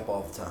hit me up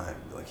all the time,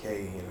 like,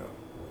 hey, you know,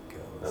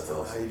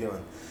 like, how you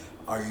doing?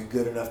 Are you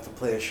good enough to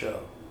play a show?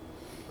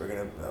 We're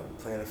gonna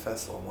play in a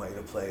festival. I want you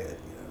to play it.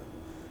 You know,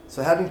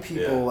 so having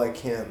people like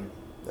him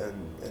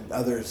and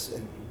others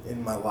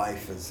in my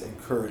life as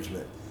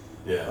encouragement.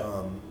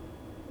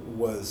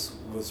 Was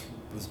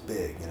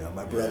big, you know.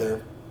 My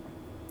brother,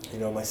 you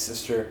know, my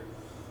sister,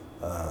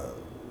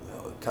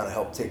 kind of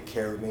helped take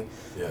care of me.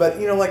 But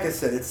you know, like I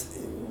said, it's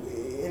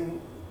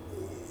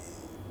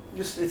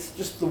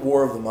just the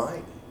war of the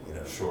mind, you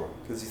know. Sure.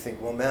 Because you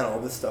think, well, man, all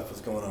this stuff was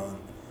going on,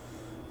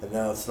 and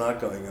now it's not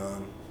going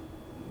on.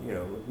 You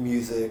know, with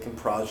music and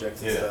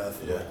projects and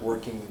stuff, and like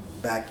working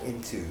back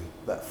into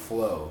that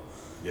flow.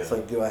 It's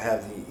like, do I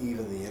have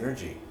even the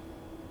energy?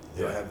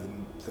 Do I have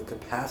the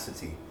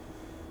capacity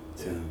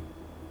to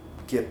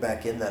get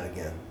back in that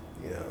again?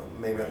 You know,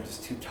 maybe I'm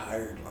just too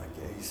tired. Like,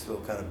 you know, you still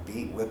kind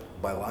of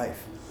whipped by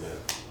life.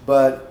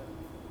 But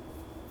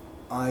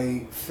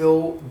I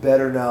feel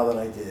better now than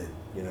I did.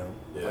 You know,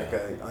 like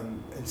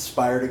I'm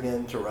inspired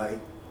again to write.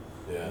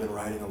 I've been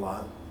writing a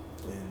lot,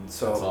 and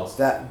so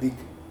awesome.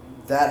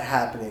 that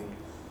happening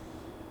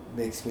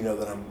makes me know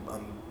that I'm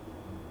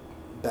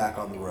back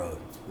on the road.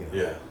 You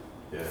know,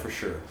 for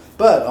sure.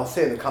 But I'll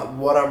say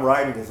what I'm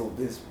writing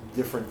is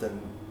different than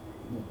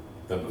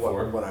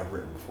what I've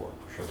written before,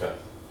 for sure.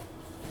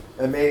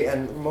 Okay.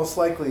 And most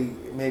likely,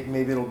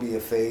 maybe it'll be a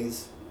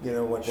phase. You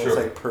know, once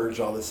I purge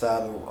all this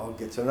out, I'll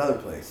get to another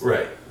place.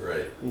 Right.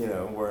 You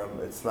know, where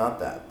it's not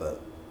that,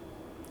 but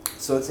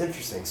so it's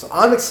interesting. So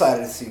I'm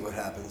excited to see what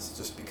happens,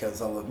 just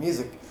because I love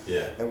music.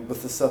 And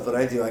with the stuff that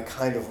I do, I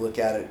kind of look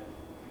at it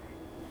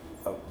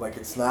like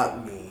it's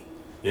not me.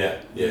 Yeah.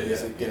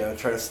 music, you know,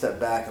 try to step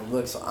back and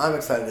look. So I'm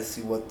excited to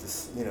see what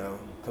this, you know,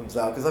 comes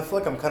out, because I feel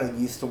like I'm kind of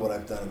used to what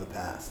I've done in the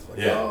past. Like,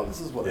 oh, this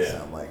is what I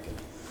sound like. And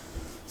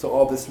so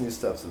all this new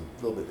stuff's a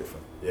little bit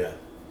different. Yeah.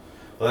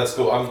 Well, that's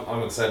cool.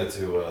 I'm excited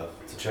to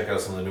check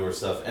out some of the newer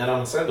stuff, and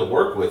I'm excited to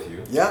work with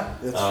you. Yeah.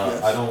 Yes.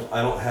 I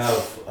don't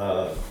have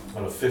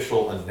an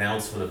official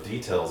announcement of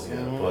details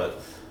yet, but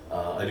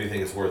I do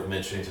think it's worth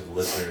mentioning to the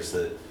listeners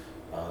that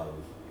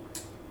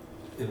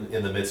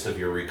in the midst of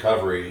your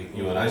recovery,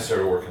 you and I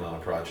started working on a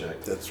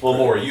project. That's well,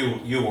 great.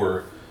 more you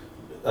were.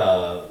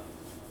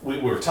 We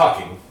were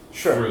talking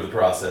through the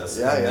process,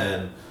 and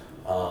then,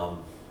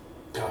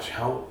 gosh,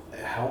 how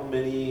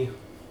many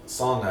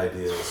song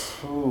ideas?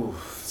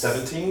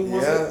 17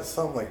 was it?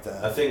 Something like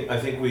that. I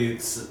think we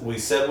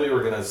said we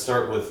were gonna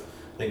start with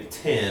I think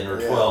 10 or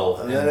 12,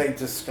 and then it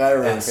just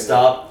skyrocketed and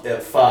stop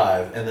at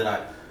 5, and then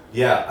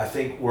I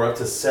think we're up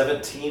to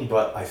 17,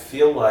 but I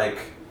feel like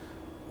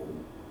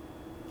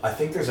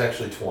there's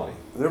actually 20.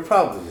 There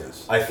probably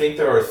is. I think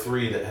there are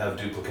 3 that have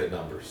duplicate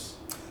numbers.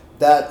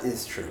 That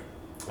is true.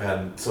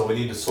 And so we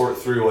need to sort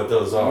through what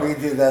those are. We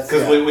do that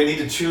because we need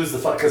to choose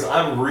because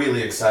I'm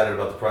really excited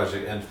about the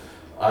project, and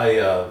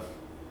that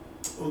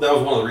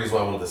was one of the reasons why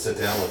I wanted to sit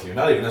down with you.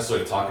 Not even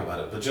necessarily to talk about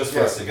it, but just for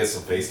us to get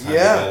some face time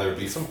together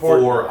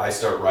before I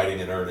start writing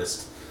in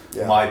earnest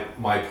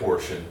my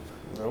portion.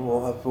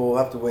 We'll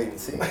have to wait and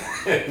see.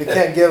 We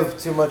can't give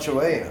too much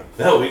away, you know.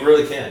 No, we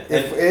really can't.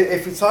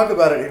 If we talk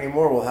about it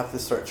anymore, we'll have to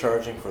start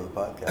charging for the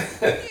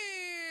podcast.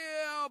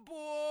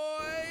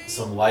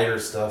 Some lighter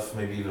stuff,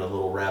 maybe even a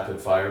little rapid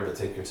fire, but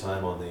take your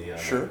time on the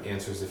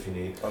answers if you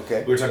need.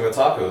 Okay. We were talking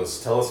about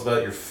tacos. Tell us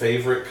about your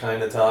favorite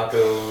kind of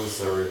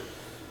tacos, or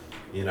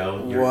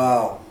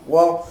Wow.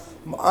 Well,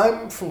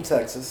 I'm from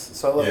Texas,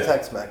 so I love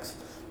Tex-Mex.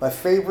 My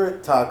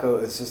favorite taco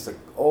is just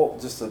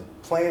a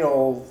plain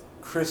old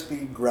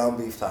crispy ground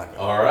beef taco.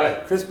 All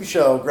right. Crispy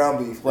shell,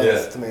 ground beef,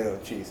 lettuce, tomato,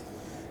 cheese,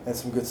 and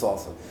some good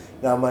salsa.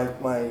 Now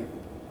my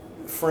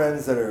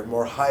friends that are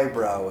more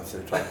highbrow with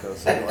their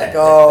tacos are like,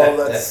 oh,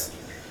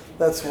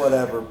 that's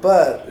whatever.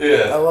 But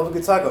I love a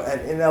good taco.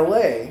 And in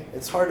LA,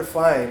 it's hard to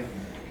find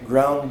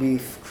ground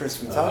beef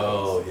crispy tacos.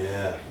 Oh,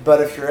 yeah.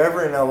 But if you're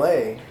ever in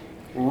LA,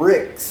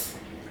 Rick's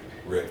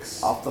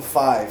off the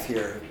 5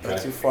 here, not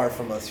too far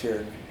from us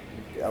here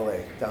in LA,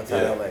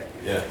 downtown LA.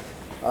 Yeah.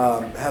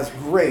 Has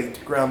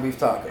great ground beef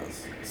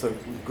tacos. So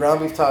ground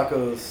beef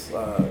tacos,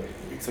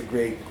 it's a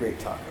great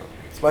taco.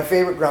 It's my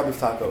favorite ground beef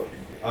taco.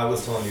 I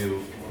was telling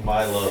you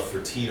my love for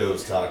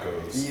Tito's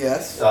tacos.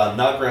 Yes.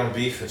 Not ground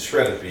beef, it's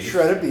shredded beef.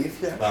 Shredded beef,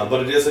 yeah.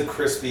 But it is a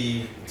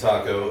crispy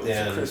taco. It's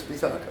a crispy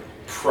taco.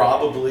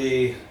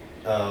 Probably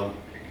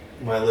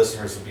my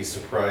listeners would be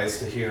surprised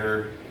to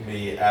hear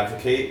me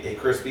advocate a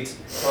crispy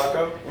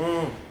taco.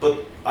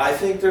 But I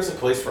think there's a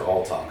place for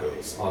all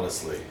tacos,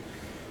 honestly.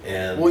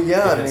 And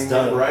if it's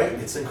done right,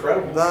 it's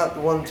incredible. Not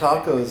one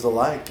taco is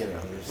alike, you know.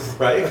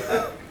 Right?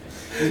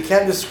 You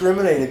can't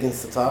discriminate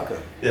against the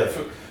taco. Yeah.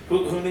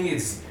 Who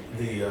needs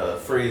the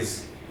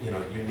phrase,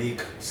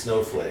 unique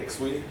snowflakes?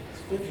 We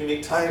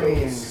unique tacos.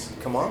 I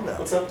mean, come on now.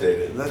 What's up,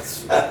 David?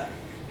 That's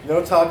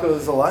no taco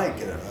is alike,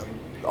 you know.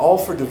 I'm all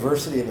for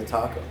diversity in the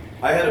taco.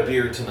 I had a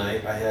beer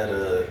tonight. I had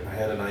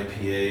an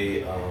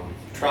IPA,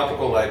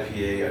 tropical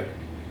IPA. I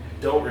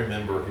don't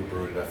remember who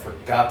brewed it. I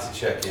forgot to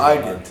check in on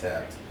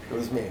Untapped. It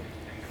was me.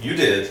 You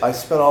did. I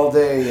spent all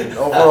day in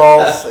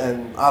overalls,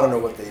 and I don't know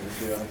what they even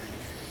do.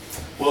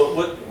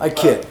 Well, I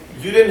kid.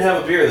 You didn't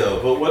have a beer though.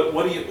 But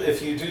what do you?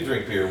 If you do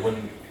drink beer,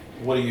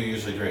 what do you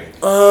usually drink?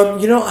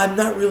 I'm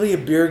not really a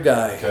beer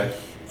guy. Okay.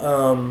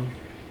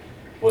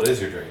 What is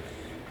your drink?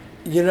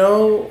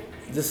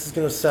 This is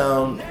gonna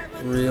sound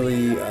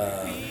really,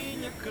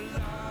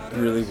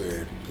 really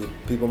weird.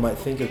 People might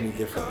think of me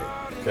differently.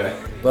 Okay.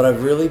 But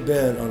I've really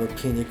been on a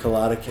pina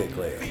colada kick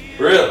lately.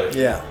 Really?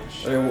 Yeah.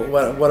 I mean,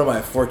 what am I,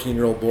 a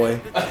 14-year-old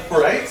boy?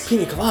 Right?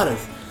 Pina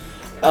coladas.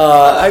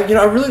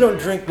 I really don't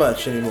drink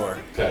much anymore.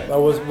 Okay. I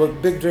was a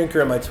big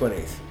drinker in my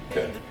 20s.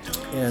 Okay.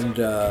 And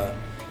a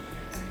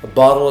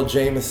bottle of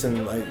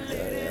Jameson I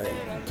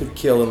could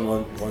kill in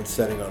one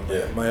setting on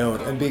my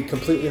own and be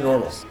completely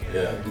normal.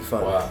 Yeah. It'd be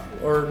fun. Wow.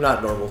 Or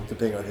not normal,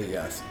 depending on who you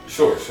ask.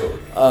 Sure.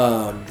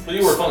 But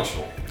you were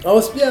functional. I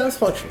was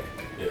functional.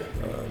 Yeah.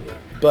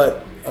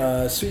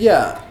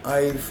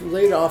 I've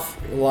laid off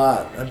a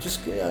lot. I'm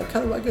just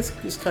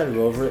kind of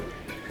over it.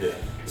 Yeah.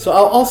 So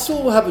I'll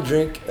still have a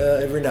drink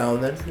every now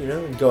and then,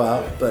 and go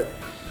out, but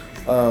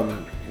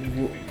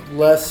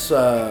less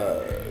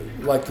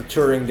like the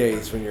touring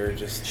days when you're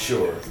just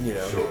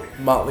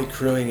motley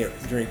crewing it,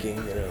 drinking,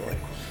 like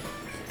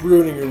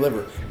ruining your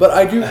liver. But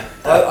I do,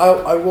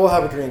 I will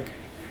have a drink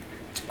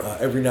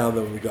every now and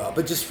then when we go out.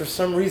 But just for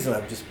some reason,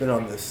 I've just been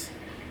on this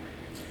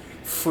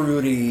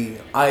fruity,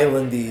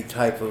 islandy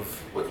type of.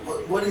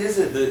 What is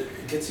it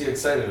that gets you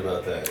excited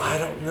about that? I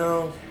don't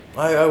know.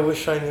 I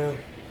wish I knew.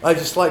 I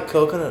just like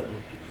coconut.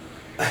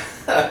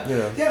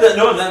 Yeah,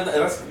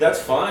 that's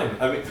fine.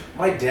 I mean,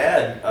 my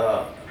dad.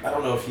 I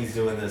don't know if he's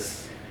doing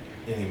this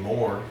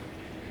anymore.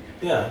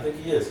 Yeah, I think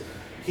he is.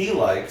 He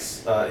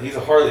likes. He's a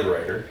Harley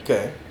rider.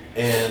 Okay.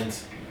 And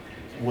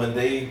when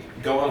they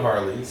go on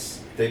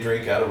Harleys, they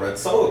drink out of red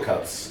Solo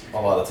cups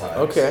a lot of times.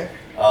 Okay.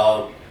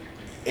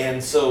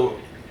 And so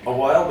a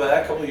while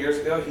back, a couple of years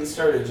ago, he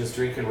started just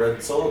drinking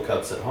red Solo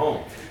cups at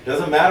home.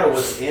 Doesn't matter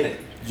what's in it.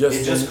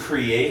 It just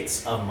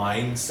creates a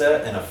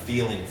mindset and a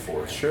feeling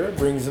for it. Sure,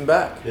 brings them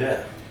back.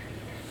 Yeah.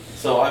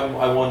 So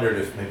I wondered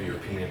if maybe your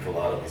pina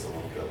colada was a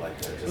little bit like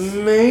that. Just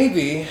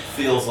Maybe.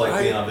 feels like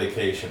being on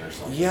vacation or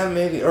something. Yeah,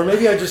 maybe. Or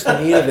maybe I just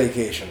need a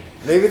vacation.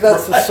 Maybe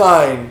that's the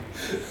sign.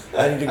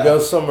 I need to go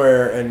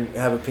somewhere and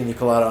have a pina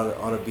colada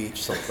on a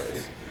beach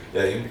someplace.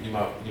 Yeah, you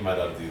might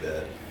ought to do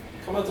that.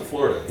 Come out to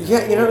Florida. Yeah,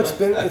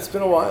 it's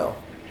been a while.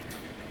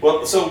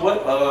 Well, so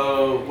what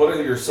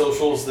are your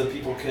socials that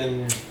people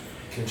can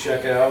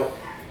check out?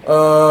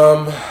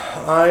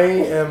 I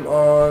am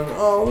on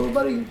little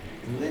buddy.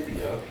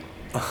 Olivia.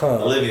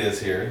 Olivia's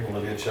here.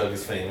 Olivia Chug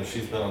is famous.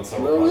 She's been on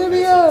several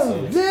Olivia, podcast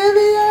episodes.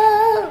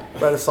 Olivia.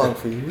 Write a song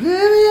for you,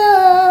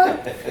 Olivia.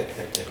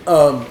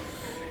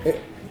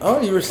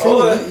 You were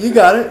singing. You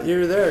got it.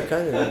 You were there,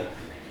 kind of.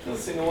 Let's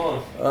sing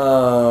along.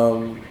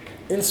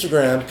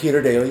 Instagram,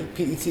 Peter Daly,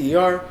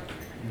 PeterDaily.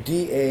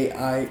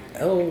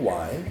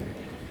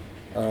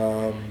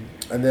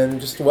 And then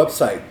just the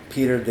website,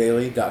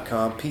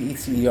 peterdaily.com,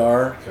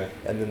 PETER, Okay.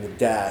 and then the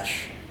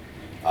dash,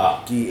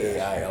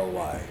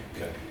 DAILY.com.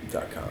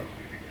 Okay.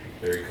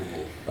 Very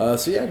cool.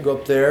 So yeah, go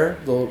up there.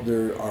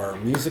 There are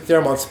music there.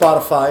 I'm on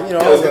Spotify.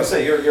 I was gonna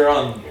say you're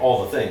on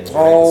all the things, right?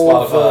 All the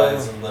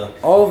Spotify's and the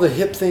all the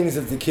hip things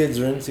that the kids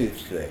are into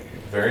today.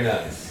 very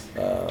nice.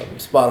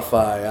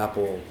 Spotify,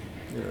 Apple,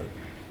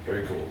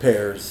 Very cool.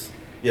 Pears.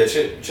 Yeah,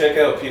 check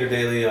out Peter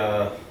Daily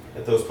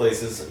at those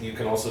places. You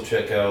can also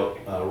check out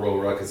Royal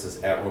Ruckus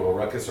is at Royal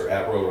Ruckus or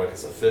at Royal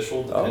Ruckus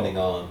Official, depending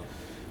on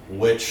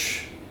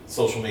which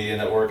social media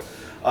network.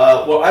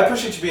 Well, I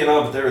appreciate you being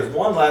on, but there is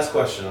one last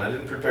question. I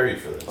didn't prepare you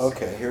for this.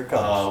 Okay, here it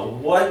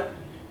comes. What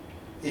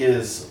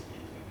is,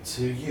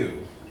 to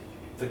you,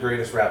 the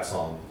greatest rap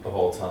song of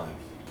all time?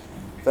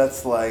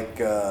 That's like,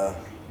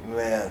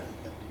 man.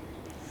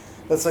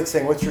 That's like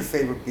saying, what's your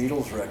favorite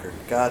Beatles record?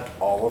 God,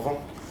 all of them.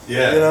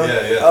 Yeah,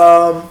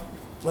 yeah.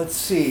 Let's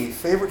see.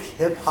 Favorite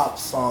hip hop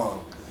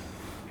song.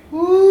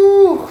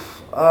 Woo.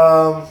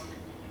 Well,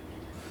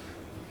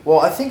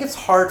 I think it's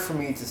hard for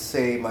me to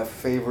say my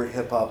favorite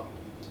hip hop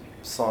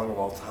song of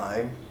all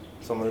time.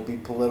 So I'm going to be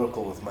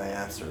political with my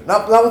answer.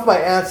 Not with my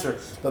answer,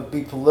 but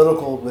be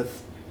political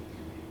with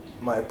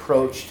my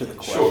approach to the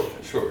question.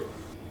 Sure.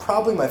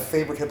 Probably my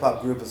favorite hip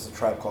hop group is A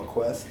Tribe Called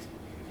Quest.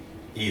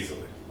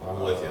 Easily. I'm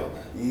with you on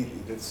that.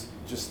 It's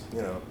just,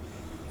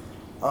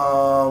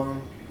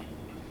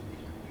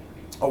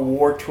 a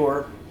war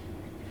tour.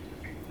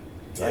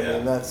 Yeah. I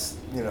mean, that's,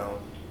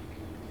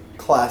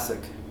 classic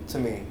to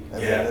me. I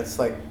mean, it's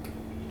like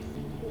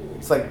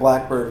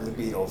Blackbird of the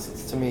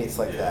Beatles. To me, it's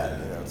like that.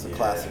 It's a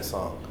classic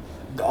song.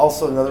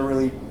 Also,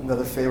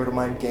 another favorite of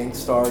mine,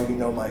 Gangstar, You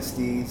Know My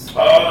Steez.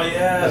 Oh,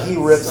 yeah. He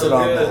rips so it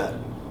on good. that.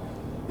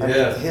 I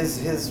mean,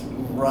 his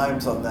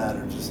rhymes on that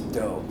are just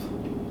dope.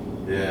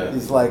 Yeah.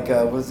 He's like,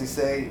 what does he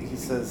say? He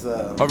says,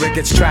 Or it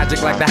gets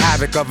tragic like the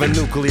havoc of a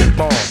nuclear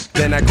bomb.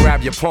 Then I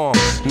grab your palm,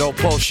 no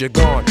pulse, you're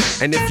gone.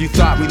 And if you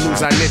thought we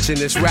lose our niche in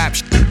this rap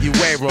you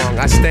way wrong.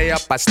 I stay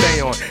up, I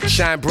stay on,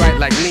 shine bright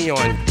like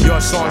neon.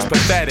 Your song's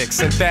pathetic,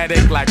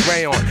 synthetic like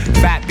rayon.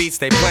 Fat beats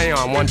they play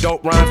on, one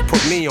dope rhymes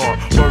put me on.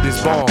 Word is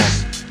bomb,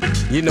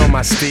 you know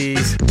my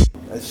steez.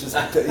 It's just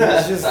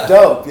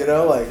dope,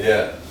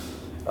 Yeah.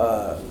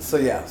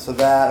 So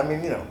that, I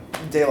mean,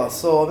 De La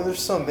Soul, I mean, there's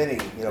so many,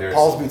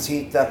 Paul's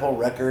Boutique, that whole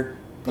record,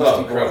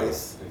 Beastie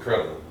Boys.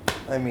 Incredible.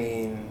 I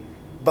mean,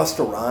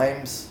 Busta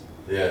Rhymes,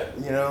 Yeah.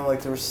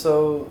 there was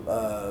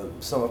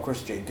some, of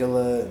course, Jay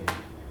Dilla. And,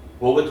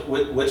 Well,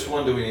 which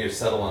one do we need to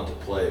settle on to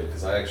play?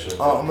 Because I actually...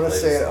 I'm going to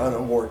say it on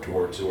a war tour.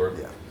 War tour.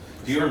 Yeah.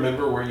 Do you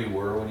remember where you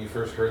were when you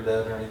first heard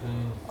that or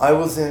anything? I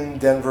was in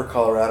Denver,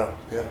 Colorado.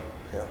 Yeah.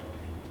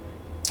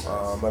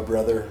 My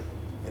brother,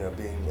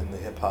 being in the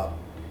hip hop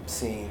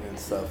scene and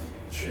stuff,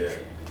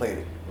 played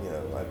it.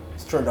 I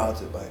was turned on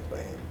to it by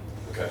him.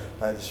 Okay.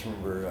 I just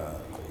remember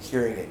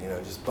hearing it,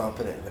 just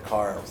bumping it in the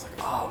car. I was like,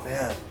 oh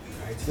man,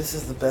 this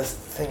is the best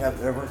thing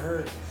I've ever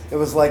heard. It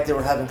was like they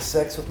were having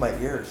sex with my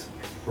ears.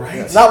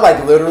 Right. Not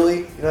like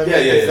literally, what I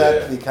mean? Yeah.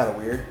 That'd be kind of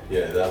weird.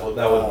 Yeah, that would.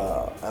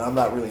 And I'm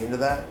not really into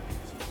that.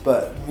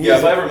 But Yeah,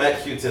 if I ever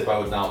met Q-Tip, I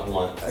would not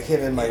want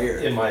him in my ear.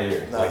 In my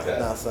ear, No, like that.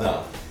 no, son.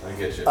 No, I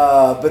get you.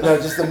 But no,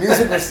 just the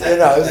music was, it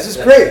was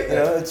just great.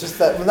 It's just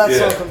that when that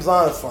Yeah. song comes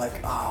on, it's like,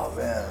 oh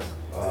man,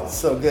 it's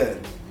so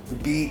good. The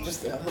beat,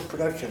 just the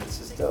production, it's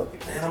just dope.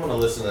 Man, I'm gonna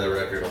listen to that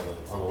record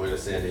on the way to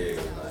San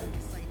Diego tonight.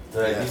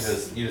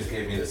 Yes. You just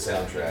gave me the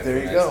soundtrack. There for you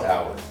the next go.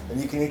 hour.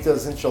 And you can eat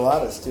those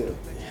enchiladas too.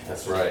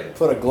 That's right.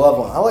 Put a glove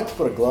on. I like to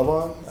put a glove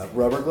on, a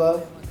rubber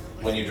glove,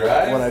 When you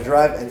drive? when I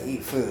drive and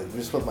eat food,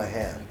 just with my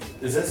hand.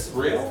 Is this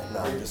real? No,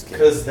 I'm just kidding.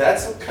 Because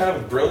that's kind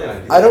of a brilliant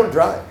idea. I don't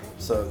drive,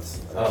 so it's.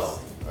 Oh.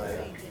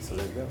 So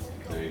there you go.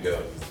 There you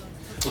go.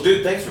 Well,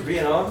 dude, thanks for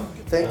being on.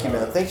 Thank you,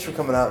 man. Thanks for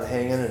coming out and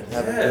hanging and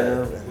having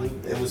dinner.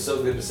 And, It was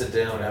so good to sit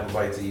down and have a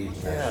bite to eat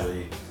and Yeah.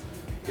 actually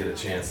get a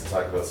chance to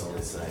talk about some of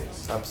these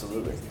things.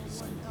 Absolutely.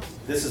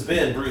 This has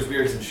been Brews,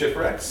 Beards, and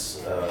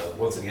Shipwrecks.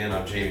 Once again,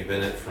 I'm Jamie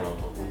Bennett from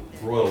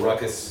Royal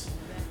Ruckus.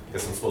 I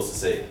guess I'm supposed to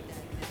say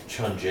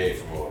Chun Jay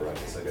from Royal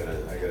Ruckus. I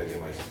gotta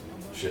get my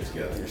shit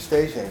together. Your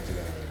stage name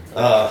together.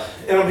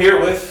 And I'm here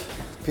with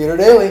Peter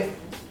Daly.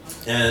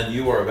 And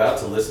you are about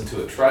to listen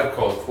to A Tribe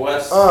Called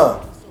Quest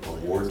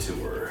Award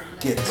Tour.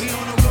 Get it.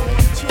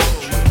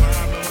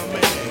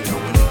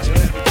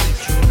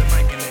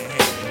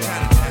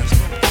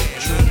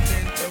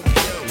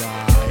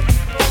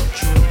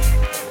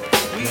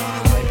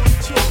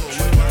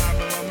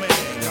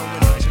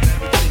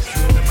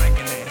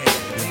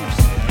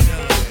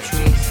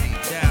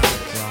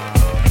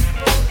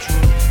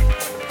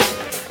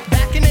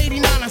 Back in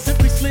 '89, I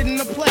simply slid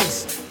into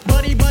place.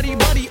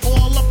 Buddy,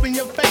 all up in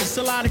your face.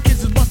 A lot of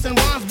kids was busting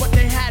rhymes, but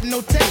they had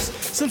no taste.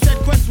 Some said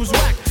Quest was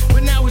whack,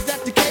 but now is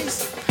that the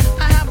case?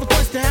 I have a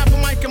quest to have a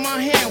mic in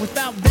my hand.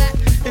 Without that,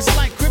 it's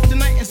like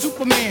Kryptonite and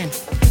Superman.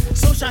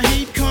 So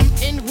Shaheed come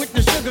in with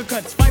the sugar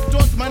cuts. Fife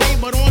Dog's my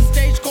name, but on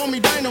stage call me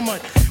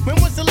Dynamite. When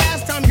was the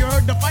last time you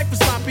heard the fight for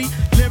sloppy?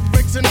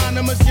 Lyrics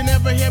anonymous, you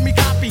never hear me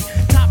copy.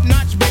 Top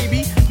notch,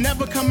 baby,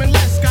 never coming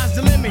less. Sky's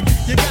the limit,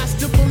 you got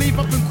to believe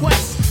up in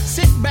Quest.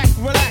 Sit back,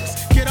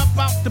 relax, get up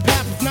out the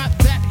path. If not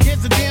that,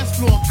 here's a dance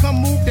floor, come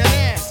move that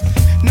ass.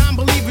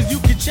 Non-believers, you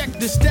can check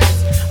the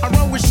stats. I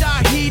run with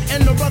Shaheed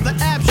and the brother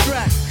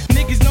Abstract.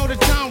 Niggas know the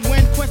time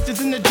when Quest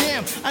is in the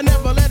jam. I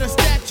never let a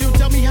statue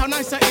tell me how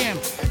nice I am.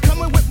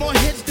 Coming with more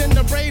hits than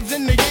the Braves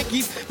and the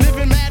Yankees.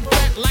 Living mad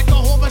fat like a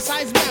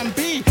oversized man.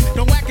 B,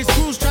 the wackest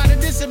crews try to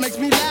diss it, makes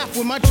me laugh.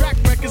 When my track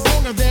record's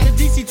longer than a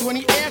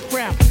DC-20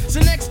 aircraft.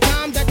 So next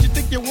time that you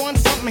think you want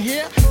something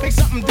here, make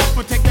something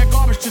different, take that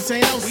garbage to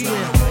St.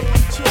 Elsewhere.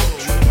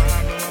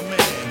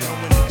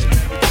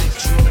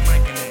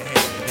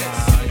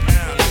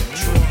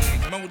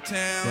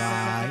 Motown.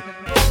 Right.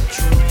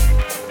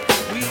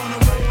 We on the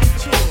road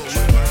tour.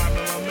 With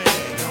Muhammad, my man.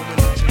 Going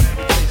each and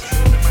every place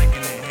with the mic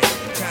in their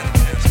hand.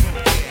 Chinatown,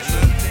 Spokane,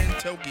 London,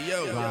 Tokyo.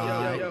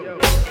 Right.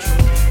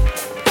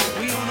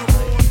 We on the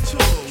road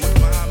tour. With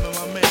Muhammad,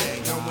 my man.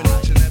 Going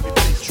each and every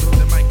place with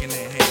the mic in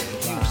their hand.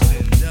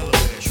 Houston,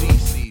 Delaware,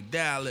 DC,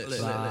 Dallas.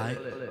 Right.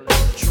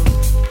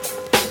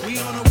 We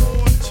on the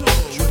road tour.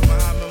 With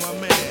Muhammad, my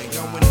man.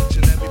 Going each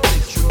and every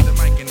place with the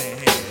mic in their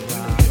hand.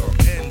 New York,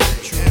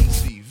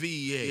 NJ,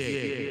 VA.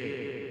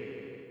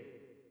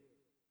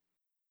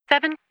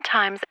 7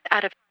 times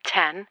out of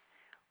 10,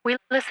 we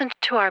listened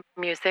to our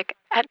music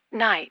at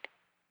night.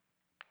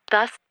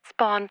 Thus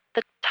spawned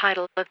the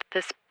title of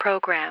this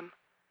program.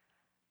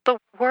 The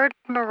word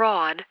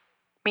maraud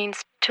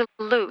means to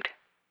loot.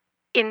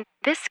 In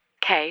this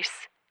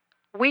case,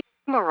 we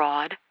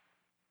maraud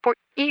for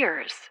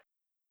ears.